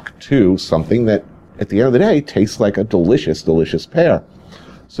back to something that, at the end of the day, tastes like a delicious, delicious pear.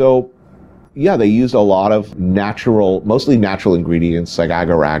 So, yeah, they used a lot of mostly natural ingredients like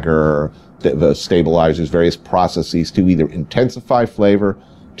agar-agar, the stabilizers, various processes to either intensify flavor,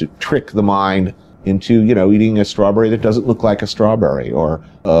 to trick the mind into, eating a strawberry that doesn't look like a strawberry, or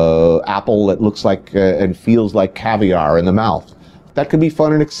apple that looks like and feels like caviar in the mouth. That could be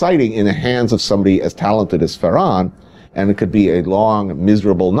fun and exciting in the hands of somebody as talented as Ferran, and it could be a long,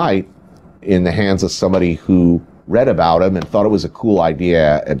 miserable night in the hands of somebody who read about him and thought it was a cool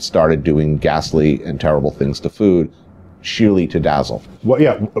idea and started doing ghastly and terrible things to food, sheerly to dazzle. Well,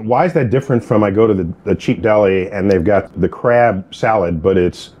 yeah. Why is that different from I go to the cheap deli and they've got the crab salad, but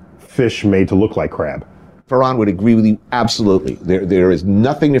it's fish made to look like crab? Ferran would agree with you absolutely. There is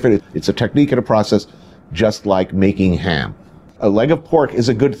nothing different. It's a technique and a process, just like making ham. A leg of pork is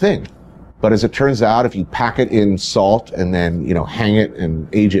a good thing, but as it turns out, if you pack it in salt and then hang it and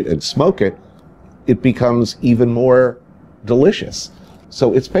age it and smoke it, it becomes even more delicious.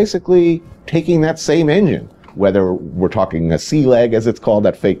 So it's basically taking that same engine, whether we're talking a sea leg, as it's called,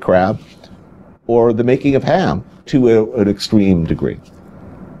 that fake crab, or the making of ham, to an extreme degree.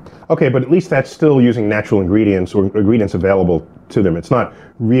 Okay, but at least that's still using natural ingredients or ingredients available to them. It's not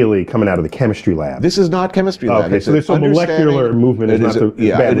really coming out of the chemistry lab. This is not chemistry lab. Okay, so molecular movement is not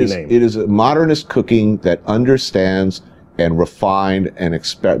badly named. It is a modernist cooking that understands and refined and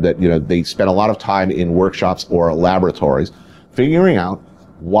they spend a lot of time in workshops or laboratories figuring out,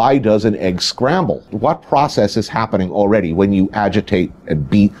 why does an egg scramble? What process is happening already when you agitate and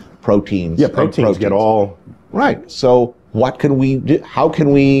beat proteins? Yeah, proteins get all... Right. So what can we do? How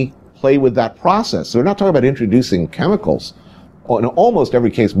can we play with that process? So we're not talking about introducing chemicals. In almost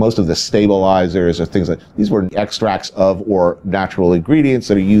every case, most of the stabilizers or things like these were extracts of or natural ingredients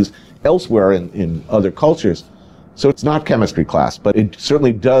that are used elsewhere in other cultures. So it's not chemistry class, but it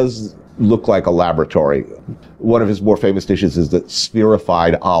certainly does look like a laboratory. One of his more famous dishes is the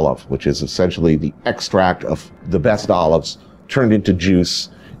spherified olive, which is essentially the extract of the best olives turned into juice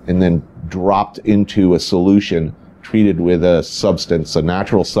and then dropped into a solution treated with a substance, a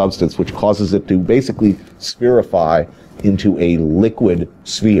natural substance, which causes it to basically spherify into a liquid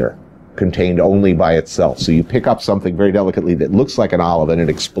sphere, contained only by itself. So you pick up something very delicately that looks like an olive and it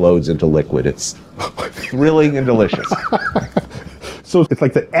explodes into liquid. It's thrilling and delicious. So it's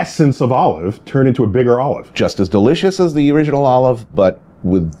like the essence of olive turned into a bigger olive. Just as delicious as the original olive, but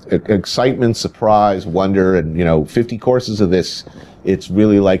with excitement, surprise, wonder, and 50 courses of this, it's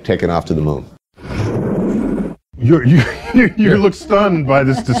really like taking off to the moon. You look stunned by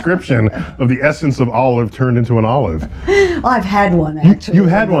this description of the essence of olive turned into an olive. I've had one, actually. You've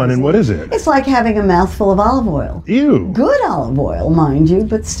had one, and what is it? It's like having a mouthful of olive oil. Ew. Good olive oil, mind you,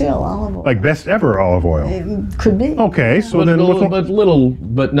 but still olive oil. Like best ever olive oil. It could be. Okay, so But then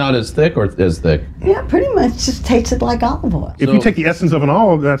but not as thick or as thick. Yeah, pretty much just tasted like olive oil. if you take the essence of an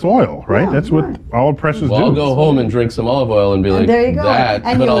olive, that's oil, right? Yeah, that's what right. olive presses Well, do. I'll go home and drink some olive oil and be like, There you go. that.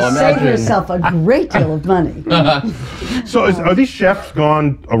 And but you'll I'll save imagine. yourself a great deal of money. So are these chefs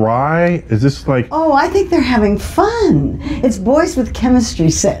gone awry? Is this like... Oh, I think they're having fun. It's boys with chemistry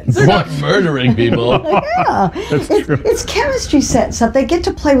sets. They're not murdering people. Yeah, it's chemistry set stuff. They get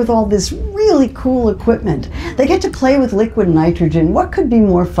to play with all this really cool equipment. They get to play with liquid nitrogen. What could be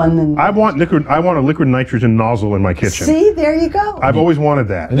more fun than that? I want a liquid nitrogen nozzle in my kitchen. See, there you go. I've always wanted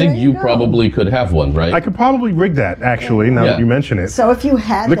that. I think you you go. probably could have one, right? I could probably rig that, actually, now that Yeah. you mention it. So if you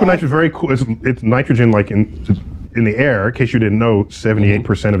had Liquid that, nitrogen is very cool. It's nitrogen like in the air. In case you didn't know,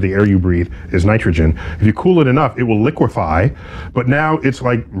 78% of the air you breathe is nitrogen. If you cool it enough, it will liquefy. But now it's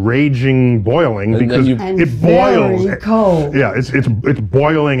like raging boiling And because then you- and it boils. very cold. Yeah, it's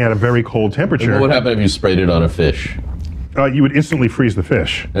boiling at a very cold temperature. What would happen if you sprayed it on a fish? You would instantly freeze the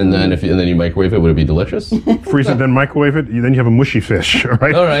fish. And then and then you microwave it, would it be delicious? Freeze it, then microwave it. Then you have a mushy fish. All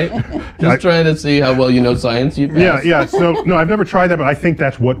right. All right. Just trying to see how well you know science. You pass. Yeah. So no, I've never tried that, but I think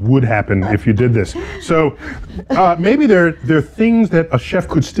that's what would happen if you did this. So maybe there are things that a chef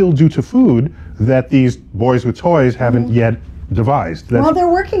could still do to food that these boys with toys haven't yet devised. well, they're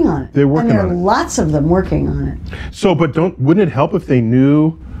working on it. They're working and there on are it. lots of them working on it. So, but wouldn't it help if they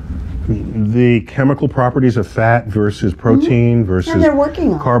knew the chemical properties of fat versus protein versus And they're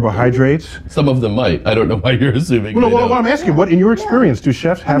working on it. carbohydrates? Some of them might. I don't know why you're assuming. Well, they well, don't. I'm asking, what in your experience do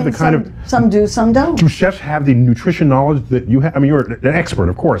chefs have the kind of some do, some don't. do chefs have the nutrition knowledge that you have? I mean, you're an expert,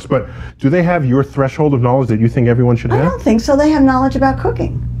 of course, but do they have your threshold of knowledge that you think everyone should I have? don't think so. They have knowledge about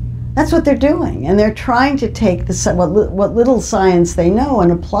cooking. That's what they're doing, and they're trying to take what little science they know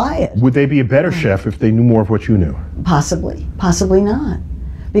and apply it. Would they be a better chef if they knew more of what you knew? Possibly, possibly not.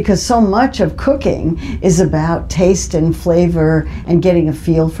 Because so much of cooking is about taste and flavor and getting a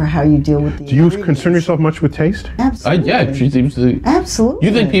feel for how you deal with the Do you ingredients. concern yourself much with taste? Absolutely. Yeah, she seems to. Absolutely.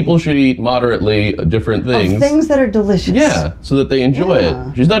 You think people should eat moderately different things? Of things that are delicious. Yeah, so that they enjoy Yeah.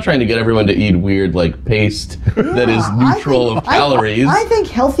 it. She's not trying to get everyone to eat weird like paste that is neutral of calories. I think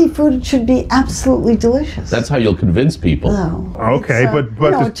healthy food should be absolutely delicious. That's how you'll convince people. No. Okay, It's,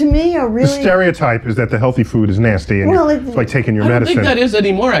 but to me, a the really stereotype is that the healthy food is nasty and Well, it's like taking your I don't medicine. think that is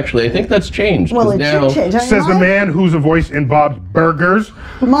anymore. Actually, I think that's changed. well, 'cause it now, should change. I mean, Says the man who's a voice in Bob's Burgers.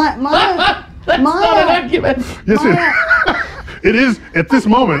 My That's not an my argument. Yes, it is. At this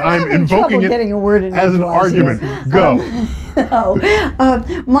moment, I'm having invoking trouble it getting a word in as an edgewise, argument. yes. Go.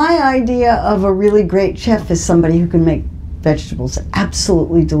 my idea of a really great chef is somebody who can make vegetables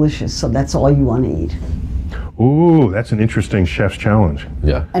absolutely delicious. So that's all you want to eat. Ooh, that's an interesting chef's challenge.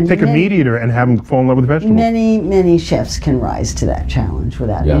 Yeah. And Take a meat eater and have him fall in love with vegetables. Many chefs can rise to that challenge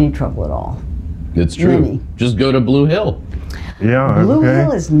without Yeah. any trouble at all. It's true. Many. Just go to Blue Hill. Yeah. Blue okay.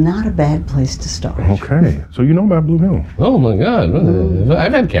 Hill is not a bad place to start. Okay, so you know about Blue Hill. Oh my God.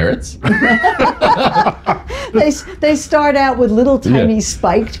 I've had carrots. They start out with little tiny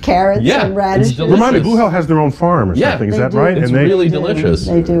spiked carrots Yeah, and it's radishes. delicious. Remind me, Blue Hill has their own farm or Yeah, something. Is they that do. right? It's and they really delicious.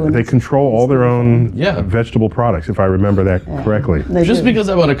 They do. and they control all their own Yeah. vegetable products, if I remember that correctly. they Just do. because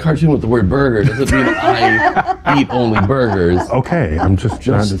I'm on a cartoon with the word burger doesn't mean I eat only burgers. Okay, I'm just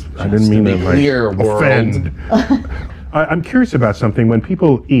I didn't to mean be to like, clear, world. offend. I'm curious about something. When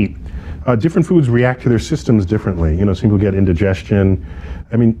people eat, different foods react to their systems differently. You know, some people get indigestion.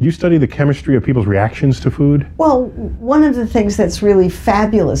 I mean, you study the chemistry of people's reactions to food? Well, one of the things that's really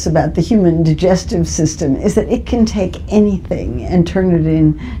fabulous about the human digestive system is that it can take anything and turn it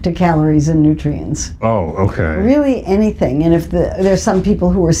into calories and nutrients. Oh, okay. Really anything. And if there's some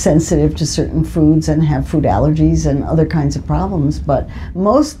people who are sensitive to certain foods and have food allergies and other kinds of problems, but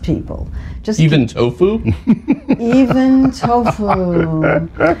most people just Even tofu? even tofu.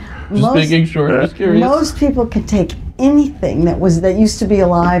 Just making sure. I'm just curious. Most people can take anything that used to be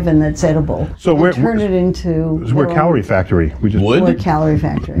alive and that's edible. So and turn it into. We're a calorie factory. We're Wood? a calorie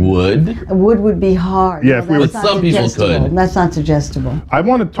factory. Wood? Wood would be hard. Yeah, if we were- that's not Some people digestible. could. That's not digestible. I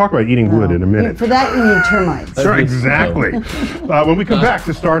want to talk about eating wood in a minute. For that, you need termites. Sure, exactly. When we come back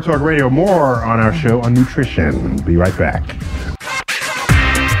to Star Talk Radio, more on our show on nutrition. Be right back.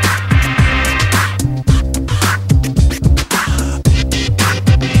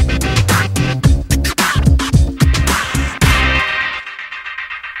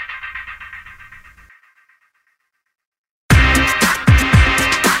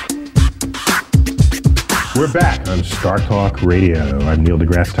 We're back on Star Talk Radio. I'm Neil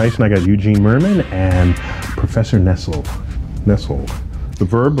deGrasse Tyson. I got Eugene Merman and Professor Nessel. Nessel. The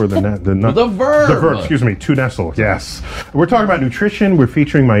verb or the The verb. The verb, excuse me, to nestle, yes. We're talking about nutrition. We're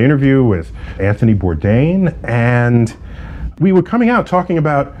featuring my interview with Anthony Bourdain, and we were coming out talking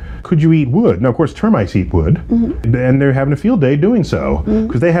about, could you eat wood? Now, of course, termites eat wood, and they're having a field day doing so,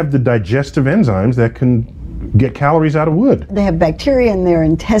 because they have the digestive enzymes that can get calories out of wood. They have bacteria in their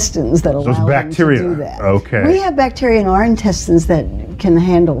intestines that allow bacteria. them to do that. Okay. We have bacteria in our intestines that can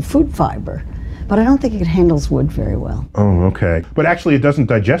handle food fiber, but I don't think it handles wood very well. Oh, okay. But actually, it doesn't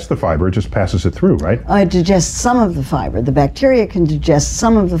digest the fiber, it just passes it through, right? It digests some of the fiber. The bacteria can digest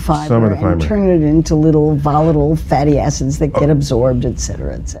some of the fiber and turn it into little volatile fatty acids that get absorbed, et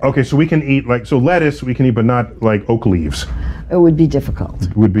cetera, et cetera. Okay, so we can eat, lettuce we can eat, but not like oak leaves. It would be difficult.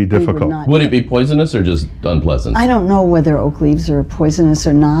 Would be difficult. Would it be poisonous or just unpleasant? I don't know whether oak leaves are poisonous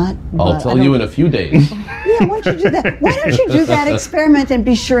or not. I'll tell you in a few days. Yeah, why don't you do that? Why don't you do that experiment and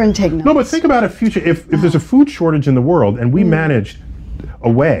be sure and take notes? No, but think about a future, if there's a food shortage in the world and we managed a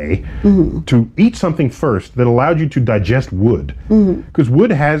way to eat something first that allowed you to digest wood, because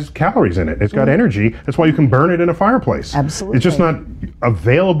wood has calories in it. It's got energy. That's why you can burn it in a fireplace. Absolutely. It's just not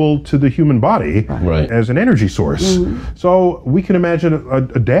available to the human body as an energy source. So we can imagine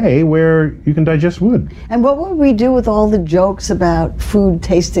a day where you can digest wood. And what would we do with all the jokes about food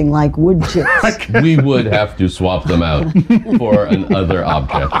tasting like wood chips? We would have to swap them out for another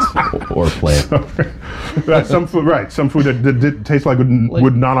object or plant. Some food that tastes like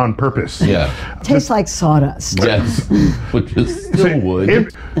wood not on purpose. Yeah. Tastes like sawdust. Yes. Which is still wood.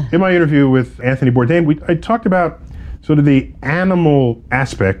 In my interview with Anthony Bourdain, I talked about sort of the animal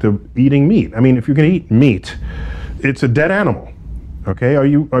aspect of eating meat. I mean, if you're going to eat meat, it's a dead animal. Okay, are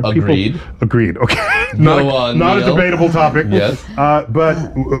Agreed. people agreed? Okay, Go not Neil. a debatable topic. Yes. But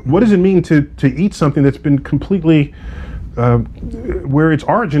what does it mean to eat something that's been completely, where its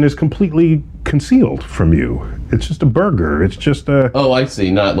origin is completely concealed from you? It's just a burger. It's just a. Oh, I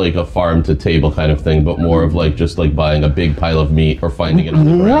see. Not like a farm to table kind of thing, but more of like just like buying a big pile of meat or finding it on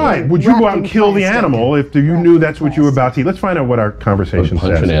the ground. Right. Would you go out and Wrapped in kill the plastic. animal if you knew that's what you were about to eat? Let's find out what our conversation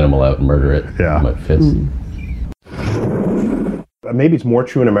Punch says. an animal out and murder it. Yeah. with my fist. Maybe it's more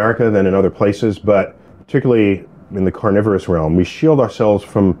true in America than in other places, but particularly in the carnivorous realm, we shield ourselves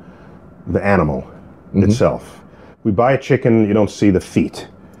from the animal itself. We buy a chicken, you don't see the feet.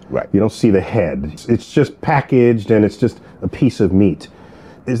 Right. You don't see the head. It's just packaged and it's just a piece of meat.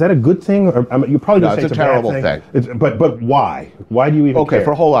 Is that a good thing? Or, you probably No, don't say it's a bad terrible thing. But why? Why do you even care?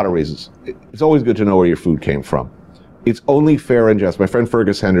 For a whole lot of reasons. It's always good to know where your food came from. It's only fair and just. My friend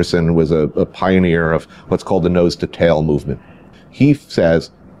Fergus Henderson was a pioneer of what's called the nose to tail movement. He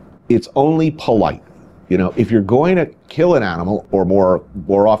says it's only polite. You know, if you're going to kill an animal, or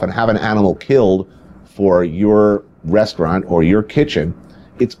more often have an animal killed for your restaurant or your kitchen,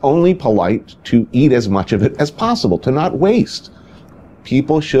 it's only polite to eat as much of it as possible, to not waste.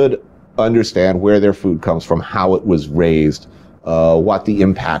 People should understand where their food comes from, how it was raised, what the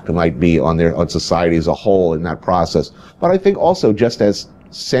impact might be on society as a whole in that process. But I think also, just as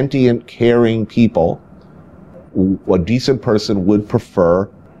sentient, caring people, a decent person would prefer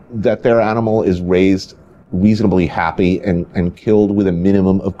that their animal is raised reasonably happy and killed with a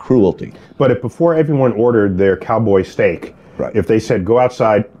minimum of cruelty. But if before everyone ordered their cowboy steak, Right. if they said, go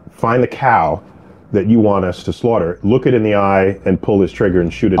outside, find the cow that you want us to slaughter, look it in the eye and pull this trigger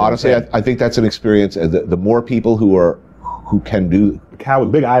and shoot it. Honestly, I think that's an experience. The more people who can do, a cow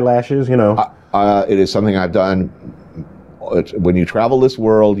with big eyelashes, you know. it is something I've done. When you travel this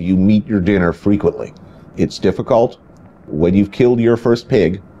world, you meet your dinner frequently. It's difficult. When you've killed your first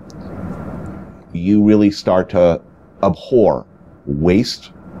pig, you really start to abhor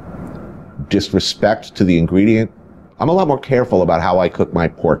waste, disrespect to the ingredient. I'm a lot more careful about how I cook my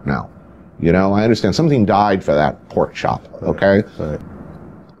pork now. You know, I understand something died for that pork chop, okay? Right.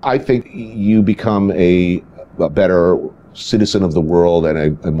 I think you become a better citizen of the world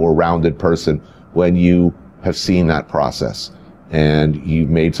and a more rounded person when you have seen that process and you've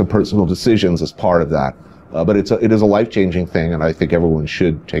made some personal decisions as part of that. But it is a life-changing thing, and I think everyone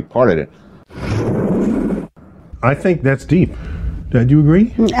should take part in it. I think that's deep. Do you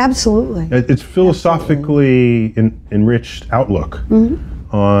agree? Absolutely. It's philosophically enriched outlook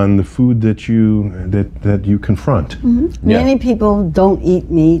on the food that you confront. Many people don't eat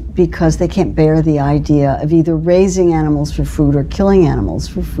meat because they can't bear the idea of either raising animals for food or killing animals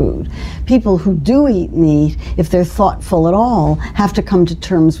for food. People who do eat meat, if they're thoughtful at all, have to come to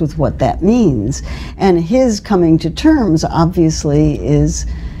terms with what that means. And his coming to terms, obviously, is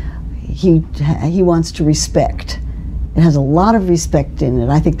he wants to respect. It has a lot of respect in it.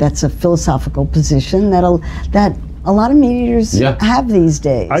 I think that's a philosophical position that a lot of meat eaters have these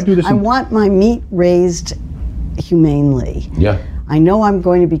days. I do this. I want my meat raised humanely. Yeah. I know I'm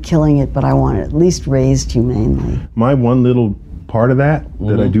going to be killing it, but I want it at least raised humanely. My one little part of that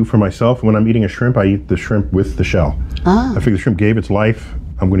I do for myself, when I'm eating a shrimp, I eat the shrimp with the shell. I figure the shrimp gave its life,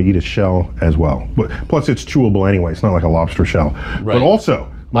 I'm going to eat its shell as well. But plus, it's chewable anyway. It's not like a lobster shell. Right. But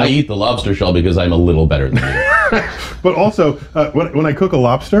also, I eat the lobster shell because I'm a little better than you. but also, when I cook a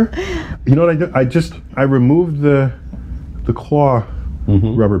lobster, you know what I do? I remove the claw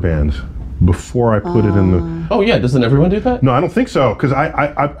rubber bands before I put it in the. Oh yeah, doesn't everyone do that? No, I don't think so. Because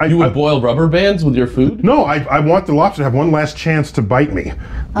I You would boil rubber bands with your food? No, I want the lobster to have one last chance to bite me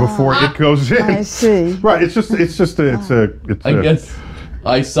before it goes in. I see. Right. It's I guess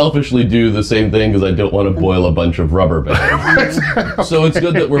I selfishly do the same thing because I don't want to boil a bunch of rubber bands. So it's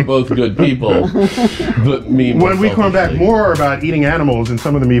good that we're both good people. But me, when we come back, more about eating animals, and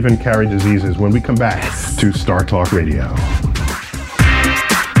some of them even carry diseases. When we come back to Star Talk Radio.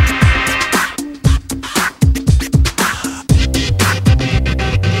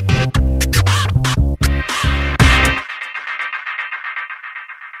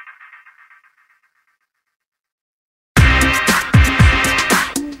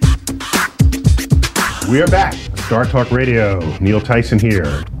 We are back. Star Talk Radio. Neil Tyson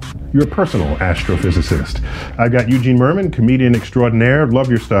here. Your personal astrophysicist. I've got Eugene Mirman, comedian extraordinaire. Love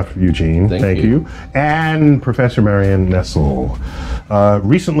your stuff, Eugene. Thank you. And Professor Marianne Nestle.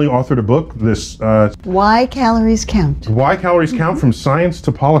 Recently authored a book, Why Calories Count. Why Calories Count from Science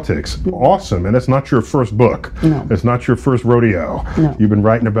to Politics. Awesome. And that's not your first book. No. It's not your first rodeo. No. You've been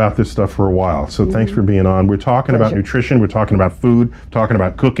writing about this stuff for a while. So thanks for being on. We're talking about nutrition. We're talking about food. Talking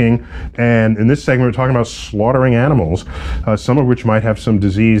about cooking. And in this segment, we're talking about slaughtering animals, some of which might have some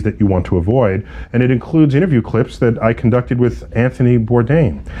disease that you want to avoid. And it includes interview clips that I conducted with Anthony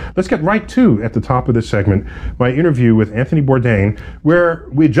Bourdain. Let's get right to, at the top of this segment, my interview with Anthony Bourdain, where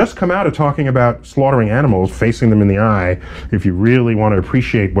we had just come out of talking about slaughtering animals, facing them in the eye, if you really want to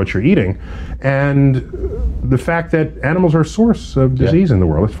appreciate what you're eating, and the fact that animals are a source of disease in the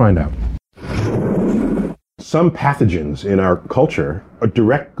world. Let's find out. Some pathogens in our culture are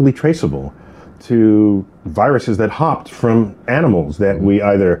directly traceable to viruses that hopped from animals that we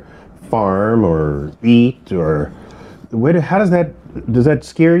either farm or eat, or how does that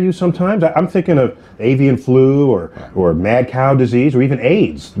scare you sometimes? I'm thinking of avian flu or mad cow disease or even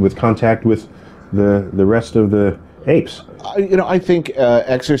AIDS with contact with the rest of the apes. I think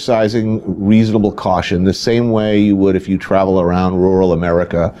exercising reasonable caution, the same way you would if you travel around rural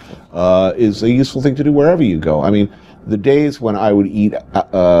America, is a useful thing to do wherever you go. I mean, the days when I would eat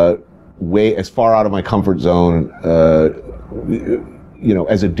way as far out of my comfort zone,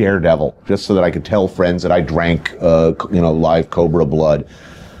 as a daredevil, just so that I could tell friends that I drank, live cobra blood.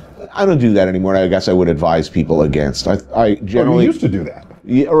 I don't do that anymore. I guess I would advise people against. I generally you used to do that.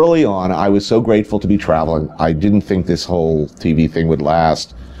 Early on, I was so grateful to be traveling. I didn't think this whole TV thing would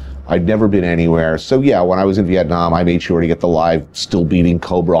last. I'd never been anywhere. So yeah, when I was in Vietnam, I made sure to get the live, still beating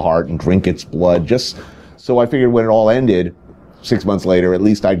cobra heart and drink its blood. Just so I figured when it all ended, 6 months later, at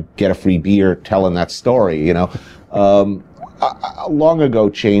least I'd get a free beer telling that story, I long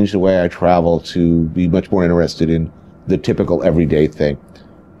ago changed the way I travel to be much more interested in the typical everyday thing.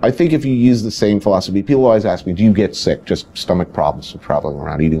 I think if you use the same philosophy, people always ask me, do you get sick? Just stomach problems from traveling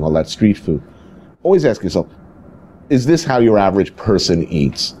around eating all that street food. Always ask yourself, is this how your average person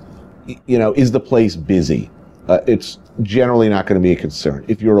eats? Is the place busy? It's generally not going to be a concern.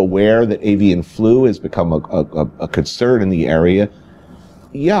 If you're aware that avian flu has become a concern in the area,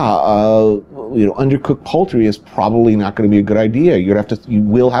 undercooked poultry is probably not going to be a good idea. You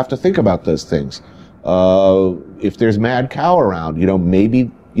will have to think about those things. If there's mad cow around, maybe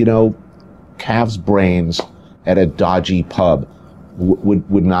calves' brains at a dodgy pub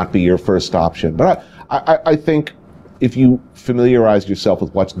would not be your first option. But I think if you familiarize yourself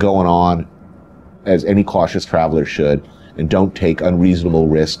with what's going on, as any cautious traveler should, and don't take unreasonable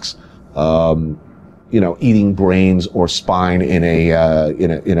risks, eating brains or spine in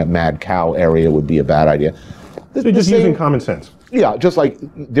a mad cow area would be a bad idea. So just using common sense. Yeah, just like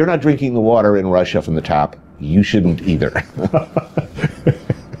they're not drinking the water in Russia from the tap. You shouldn't either.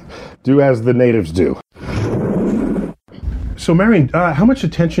 Do as the natives do. So, Marion, how much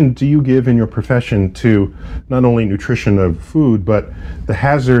attention do you give in your profession to not only nutrition of food, but the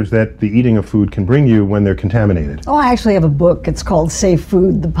hazards that the eating of food can bring you when they're contaminated? Oh, I actually have a book. It's called Safe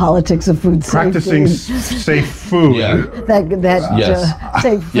Food, The Politics of Food Practicing Safety. safe food. Yeah.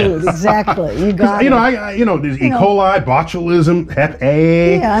 Safe food, exactly. You got it. There's E. coli, botulism, Hep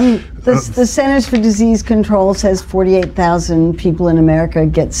A. Yeah, I mean, the Centers for Disease Control says 48,000 people in America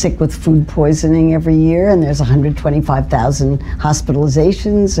get sick with food poisoning every year, and there's 125,000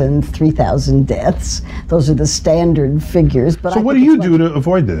 hospitalizations and 3,000 deaths. Those are the standard figures. But So what do you do to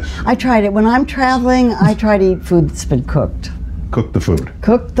avoid this? I tried it. When I'm traveling, I try to eat food that's been cooked. Cook the food.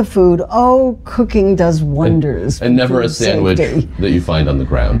 Cook the food. Oh, cooking does wonders. And never for a sandwich safety. that you find on the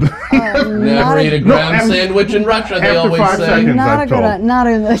ground. Never eat a ground sandwich in Russia, they after always 5 say. seconds.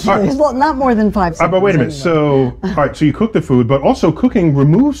 Not more than 5 seconds. But wait a minute. anyway. So, all right. So you cook the food, but also cooking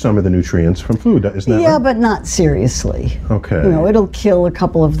removes some of the nutrients from food, isn't that Yeah, right? but not seriously. Okay. It'll kill a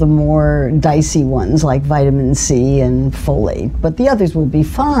couple of the more dicey ones like vitamin C and folate, but the others will be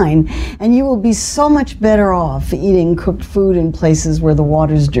fine, and you will be so much better off eating cooked food in places where the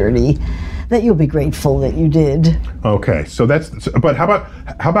water's dirty that you'll be grateful that you did. Okay. So but how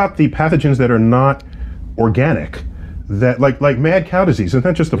about the pathogens that are not organic? That like mad cow disease, isn't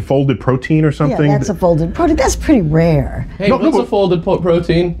that just a folded protein or something? Yeah, that's a folded protein. That's pretty rare. Hey, what's a folded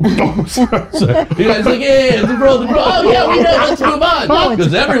protein? You guys like, yeah, it's a folded protein. Oh, yeah, we know. Let's move on.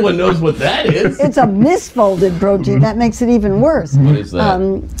 Because everyone knows what that is. It's a misfolded protein. That makes it even worse. What is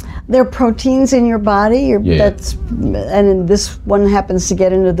that? There are proteins in your body. And this one happens to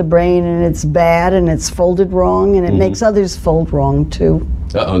get into the brain, and it's bad, and it's folded wrong, and it makes others fold wrong too.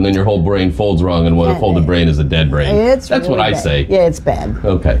 Uh-oh, and then your whole brain folds wrong, and a folded brain is a dead brain. That's really what I bad. say. Yeah, it's bad.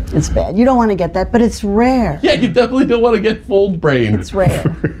 Okay. It's bad. You don't want to get that, but it's rare. Yeah, you definitely don't want to get fold brain. It's rare.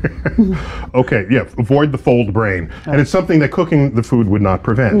 Okay, yeah, avoid the fold brain. And it's something that cooking the food would not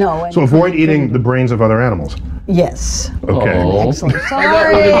prevent. No, So avoid eating the brains of other animals. Yes. Okay. Oh. Excellent. I thought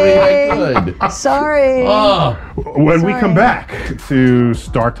we were doing that good. Sorry. Oh, When we come back to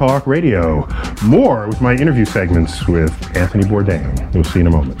Star Talk Radio, more with my interview segments with Anthony Bourdain. We'll see you in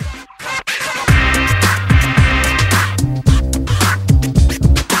a moment.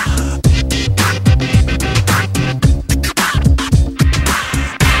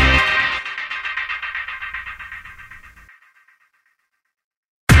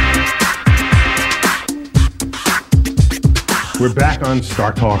 We're back on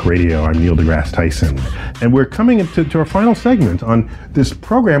Star Talk Radio. I'm Neil deGrasse Tyson. And we're coming into our final segment on this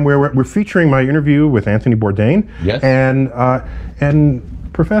program where we're featuring my interview with Anthony Bourdain. Yes. And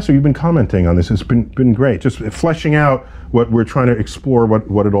Professor, you've been commenting on this. It's been great. Just fleshing out what we're trying to explore,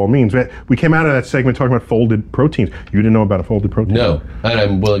 what it all means. We came out of that segment talking about folded proteins. You didn't know about a folded protein? no. And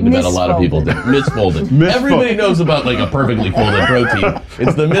I'm willing to bet a lot of people did. Misfolded. Everybody knows about like a perfectly folded protein.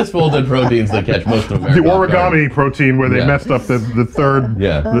 It's the misfolded proteins that catch most of America. The origami protein where they Yeah. messed up the third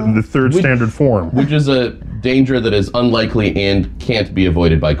the third standard form. Which is a danger that is unlikely and can't be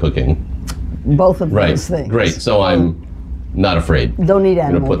avoided by cooking. Both of Right. those things. Great. So I'm not afraid. Don't eat I'm gonna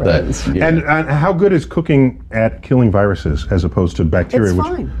animal put brains. that. Yeah. And how good is cooking at killing viruses as opposed to bacteria? It's which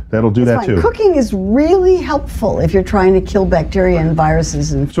fine. That'll do It's that fine. too. Cooking is really helpful if you're trying to kill bacteria and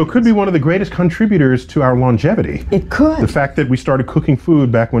viruses. And So it could be one of the greatest contributors to our longevity. it could. The fact that we started cooking food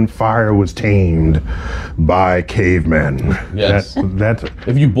back when fire was tamed by cavemen. Yes. That's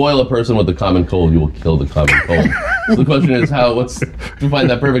If you boil a person with the common cold, you will kill the common cold. So the question is what's to find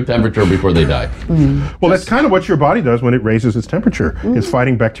that perfect temperature before they die. well, that's kind of what your body does when it raises its temperature. It's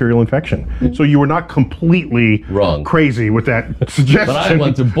fighting bacterial infection. So you were not completely Wrong. crazy with that suggestion. But I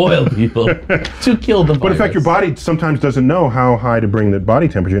want to boil people to kill the virus. But in fact, your body sometimes doesn't know how high to bring the body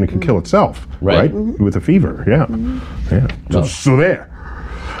temperature, and it can kill itself, Right. With a fever, yeah. So there.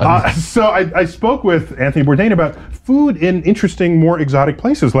 So I spoke with Anthony Bourdain about food in interesting, more exotic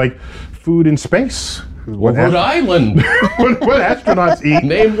places, like food in space. What Rhode Island. what astronauts eat.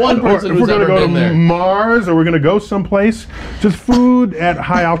 Name one person If who's we're ever going to go been to there. Mars, or we're going to go someplace. Just food at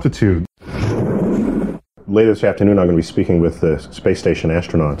high altitude. Later this afternoon, I'm going to be speaking with the space station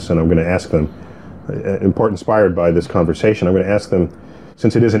astronauts, and I'm going to ask them, in part inspired by this conversation, I'm going to ask them,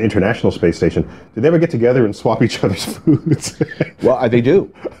 since it is an international space station, did they ever get together and swap each other's foods? Well, they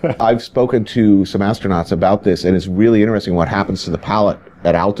do. I've spoken to some astronauts about this, and it's really interesting what happens to the palate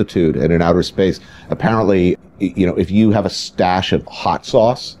at altitude and in outer space. Apparently, if you have a stash of hot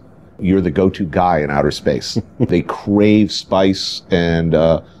sauce, you're the go-to guy in outer space. They crave spice and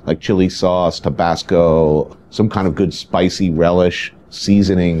like chili sauce, Tabasco, some kind of good spicy relish,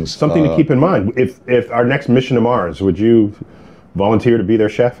 seasonings. Something to keep in mind. If our next mission to Mars, would you volunteer to be their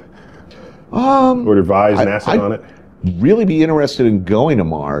chef? Or advise NASA on it? Really be interested in going to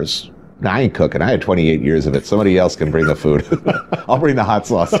Mars. No, I ain't cooking. I had 28 years of it. Somebody else can bring the food. I'll bring the hot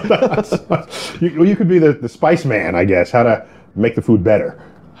sauce. You could be the spice man, I guess, how to make the food better.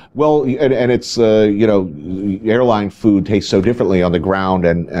 Well, and it's, airline food tastes so differently on the ground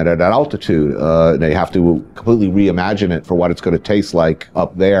and at altitude. They have to completely reimagine it for what it's going to taste like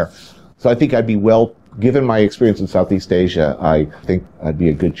up there. So I think I'd be given my experience in Southeast Asia, I think I'd be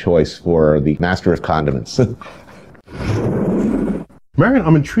a good choice for the master of condiments. Marion,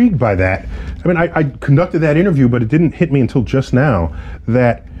 I'm intrigued by that. I mean, I conducted that interview, but it didn't hit me until just now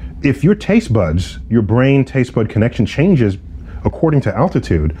that if your taste buds, your brain taste bud connection changes according to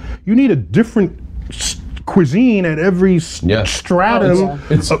altitude, you need a different cuisine at every stratum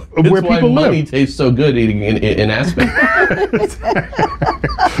it's where why people money live. tastes so good eating in Aspen.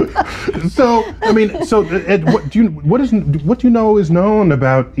 So, I mean, what do you know is known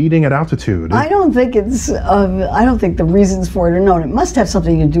about eating at altitude? I don't think I don't think the reasons for it are known. It must have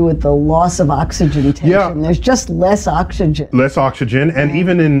something to do with the loss of oxygen tension. Yeah. There's just less oxygen. Less oxygen, and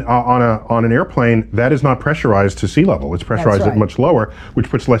even on an airplane, that is not pressurized to sea level. It's pressurized at much lower, which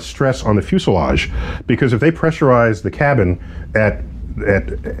puts less stress on the fuselage. Because if they pressurize the cabin at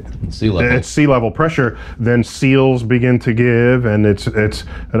sea level pressure, then seals begin to give, and I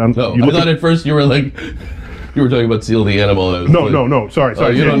thought at first you were talking about Seal the animal. No. Sorry.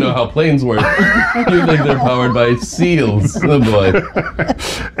 You don't know how planes work. You think they're powered by seals. Oh boy.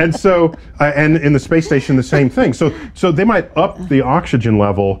 And so, and in the space station, the same thing. So they might up the oxygen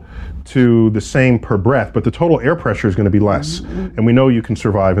level to the same per breath, but the total air pressure is going to be less. And we know you can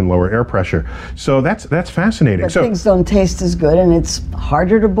survive in lower air pressure. So that's fascinating. But things don't taste as good, and it's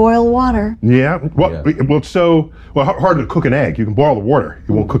harder to boil water. Yeah. Harder to cook an egg. You can boil the water.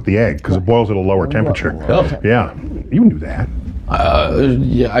 You won't cook the egg because it boils at a lower temperature. Oh. Yeah. You knew that.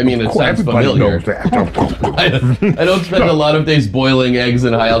 I mean, it sounds familiar. Knows that. I don't spend a lot of days boiling eggs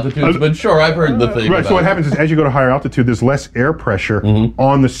in high altitudes, but sure, I've heard the thing. Right, so what happens is as you go to higher altitude, there's less air pressure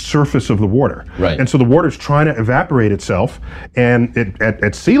on the surface of the water. Right. And so the water's trying to evaporate itself, and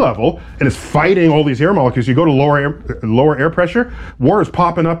at sea level, and it's fighting all these air molecules. You go to lower air pressure, water's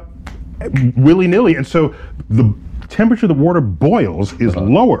popping up willy-nilly, and so the temperature the water boils is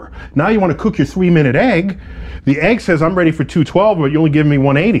lower. Now you want to cook your 3-minute egg. The egg says, I'm ready for 212, but you only give me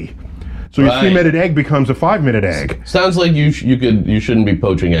 180. So your 3-minute egg becomes a 5-minute egg. Sounds like you shouldn't be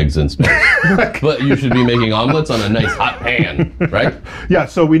poaching eggs in space, but you should be making omelets on a nice hot pan, right? Yeah.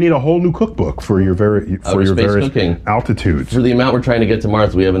 So we need a whole new cookbook for your various cooking. altitudes. For the amount we're trying to get to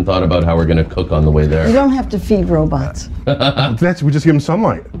Mars, we haven't thought about how we're going to cook on the way there. You don't have to feed robots. We just give them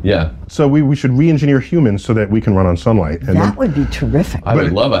sunlight. Yeah. So we should re-engineer humans so that we can run on sunlight. And that would be terrific. I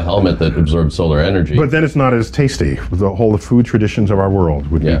would love a helmet that absorbs solar energy. But then it's not as tasty. The food traditions of our world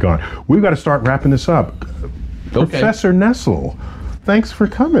would be gone. We've got to start wrapping this up. Okay. Professor Nessel, thanks for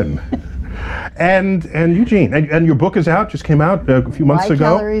coming. And Eugene, and your book is out, just came out a few months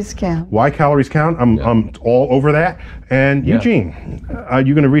ago. Why Calories Count. Why Calories Count. I'm all over that. And Eugene, are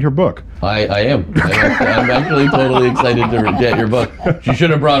you going to read her book? I am. I'm actually totally excited to get your book. She should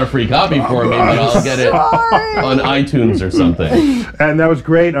have brought a free copy for me, but I'll get it on iTunes or something. And that was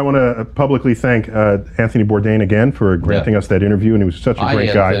great. I want to publicly thank Anthony Bourdain again for granting us that interview, and he was such a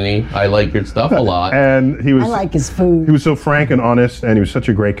great guy. Anthony. I like your stuff a lot. And I like his food. He was so frank and honest, and he was such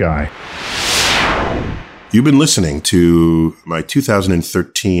a great guy. You've been listening to my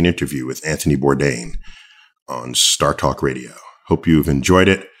 2013 interview with Anthony Bourdain on Star Talk Radio. Hope you've enjoyed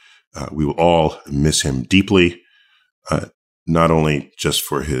it. We will all miss him deeply, not only just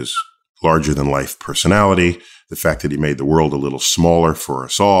for his larger-than-life personality, the fact that he made the world a little smaller for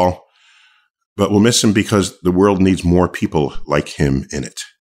us all, but we'll miss him because the world needs more people like him in it.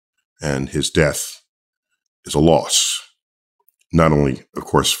 And his death is a loss, not only, of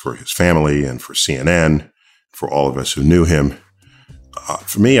course, for his family and for CNN, for all of us who knew him.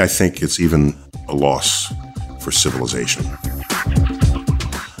 For me, I think it's even a loss for civilization.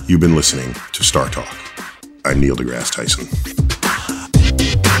 You've been listening to Star Talk. I'm Neil deGrasse Tyson.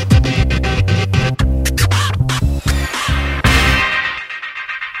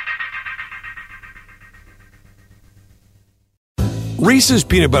 Reese's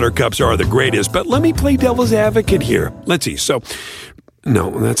Peanut Butter Cups are the greatest, but let me play devil's advocate here. Let's see. So,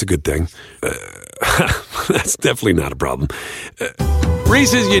 no, that's a good thing. That's definitely not a problem.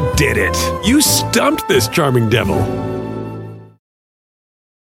 Reese's, you did it. You stumped this charming devil.